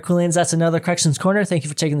right, Water Coolians, that's another Corrections Corner. Thank you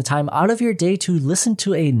for taking the time out of your day to listen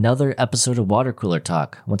to another episode of Water Cooler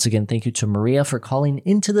Talk. Once again, thank you to Maria for calling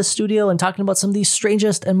into the studio and talking about some of the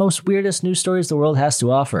strangest and most weirdest news stories the world has to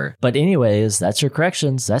offer. But anyways, that's your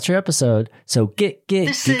corrections. That's your episode. So get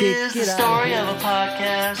This is the story of a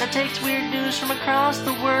podcast that takes weird news from across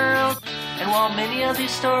the world. And while many of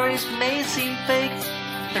these stories may seem fake,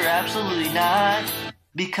 they're absolutely not,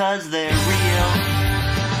 because they're real.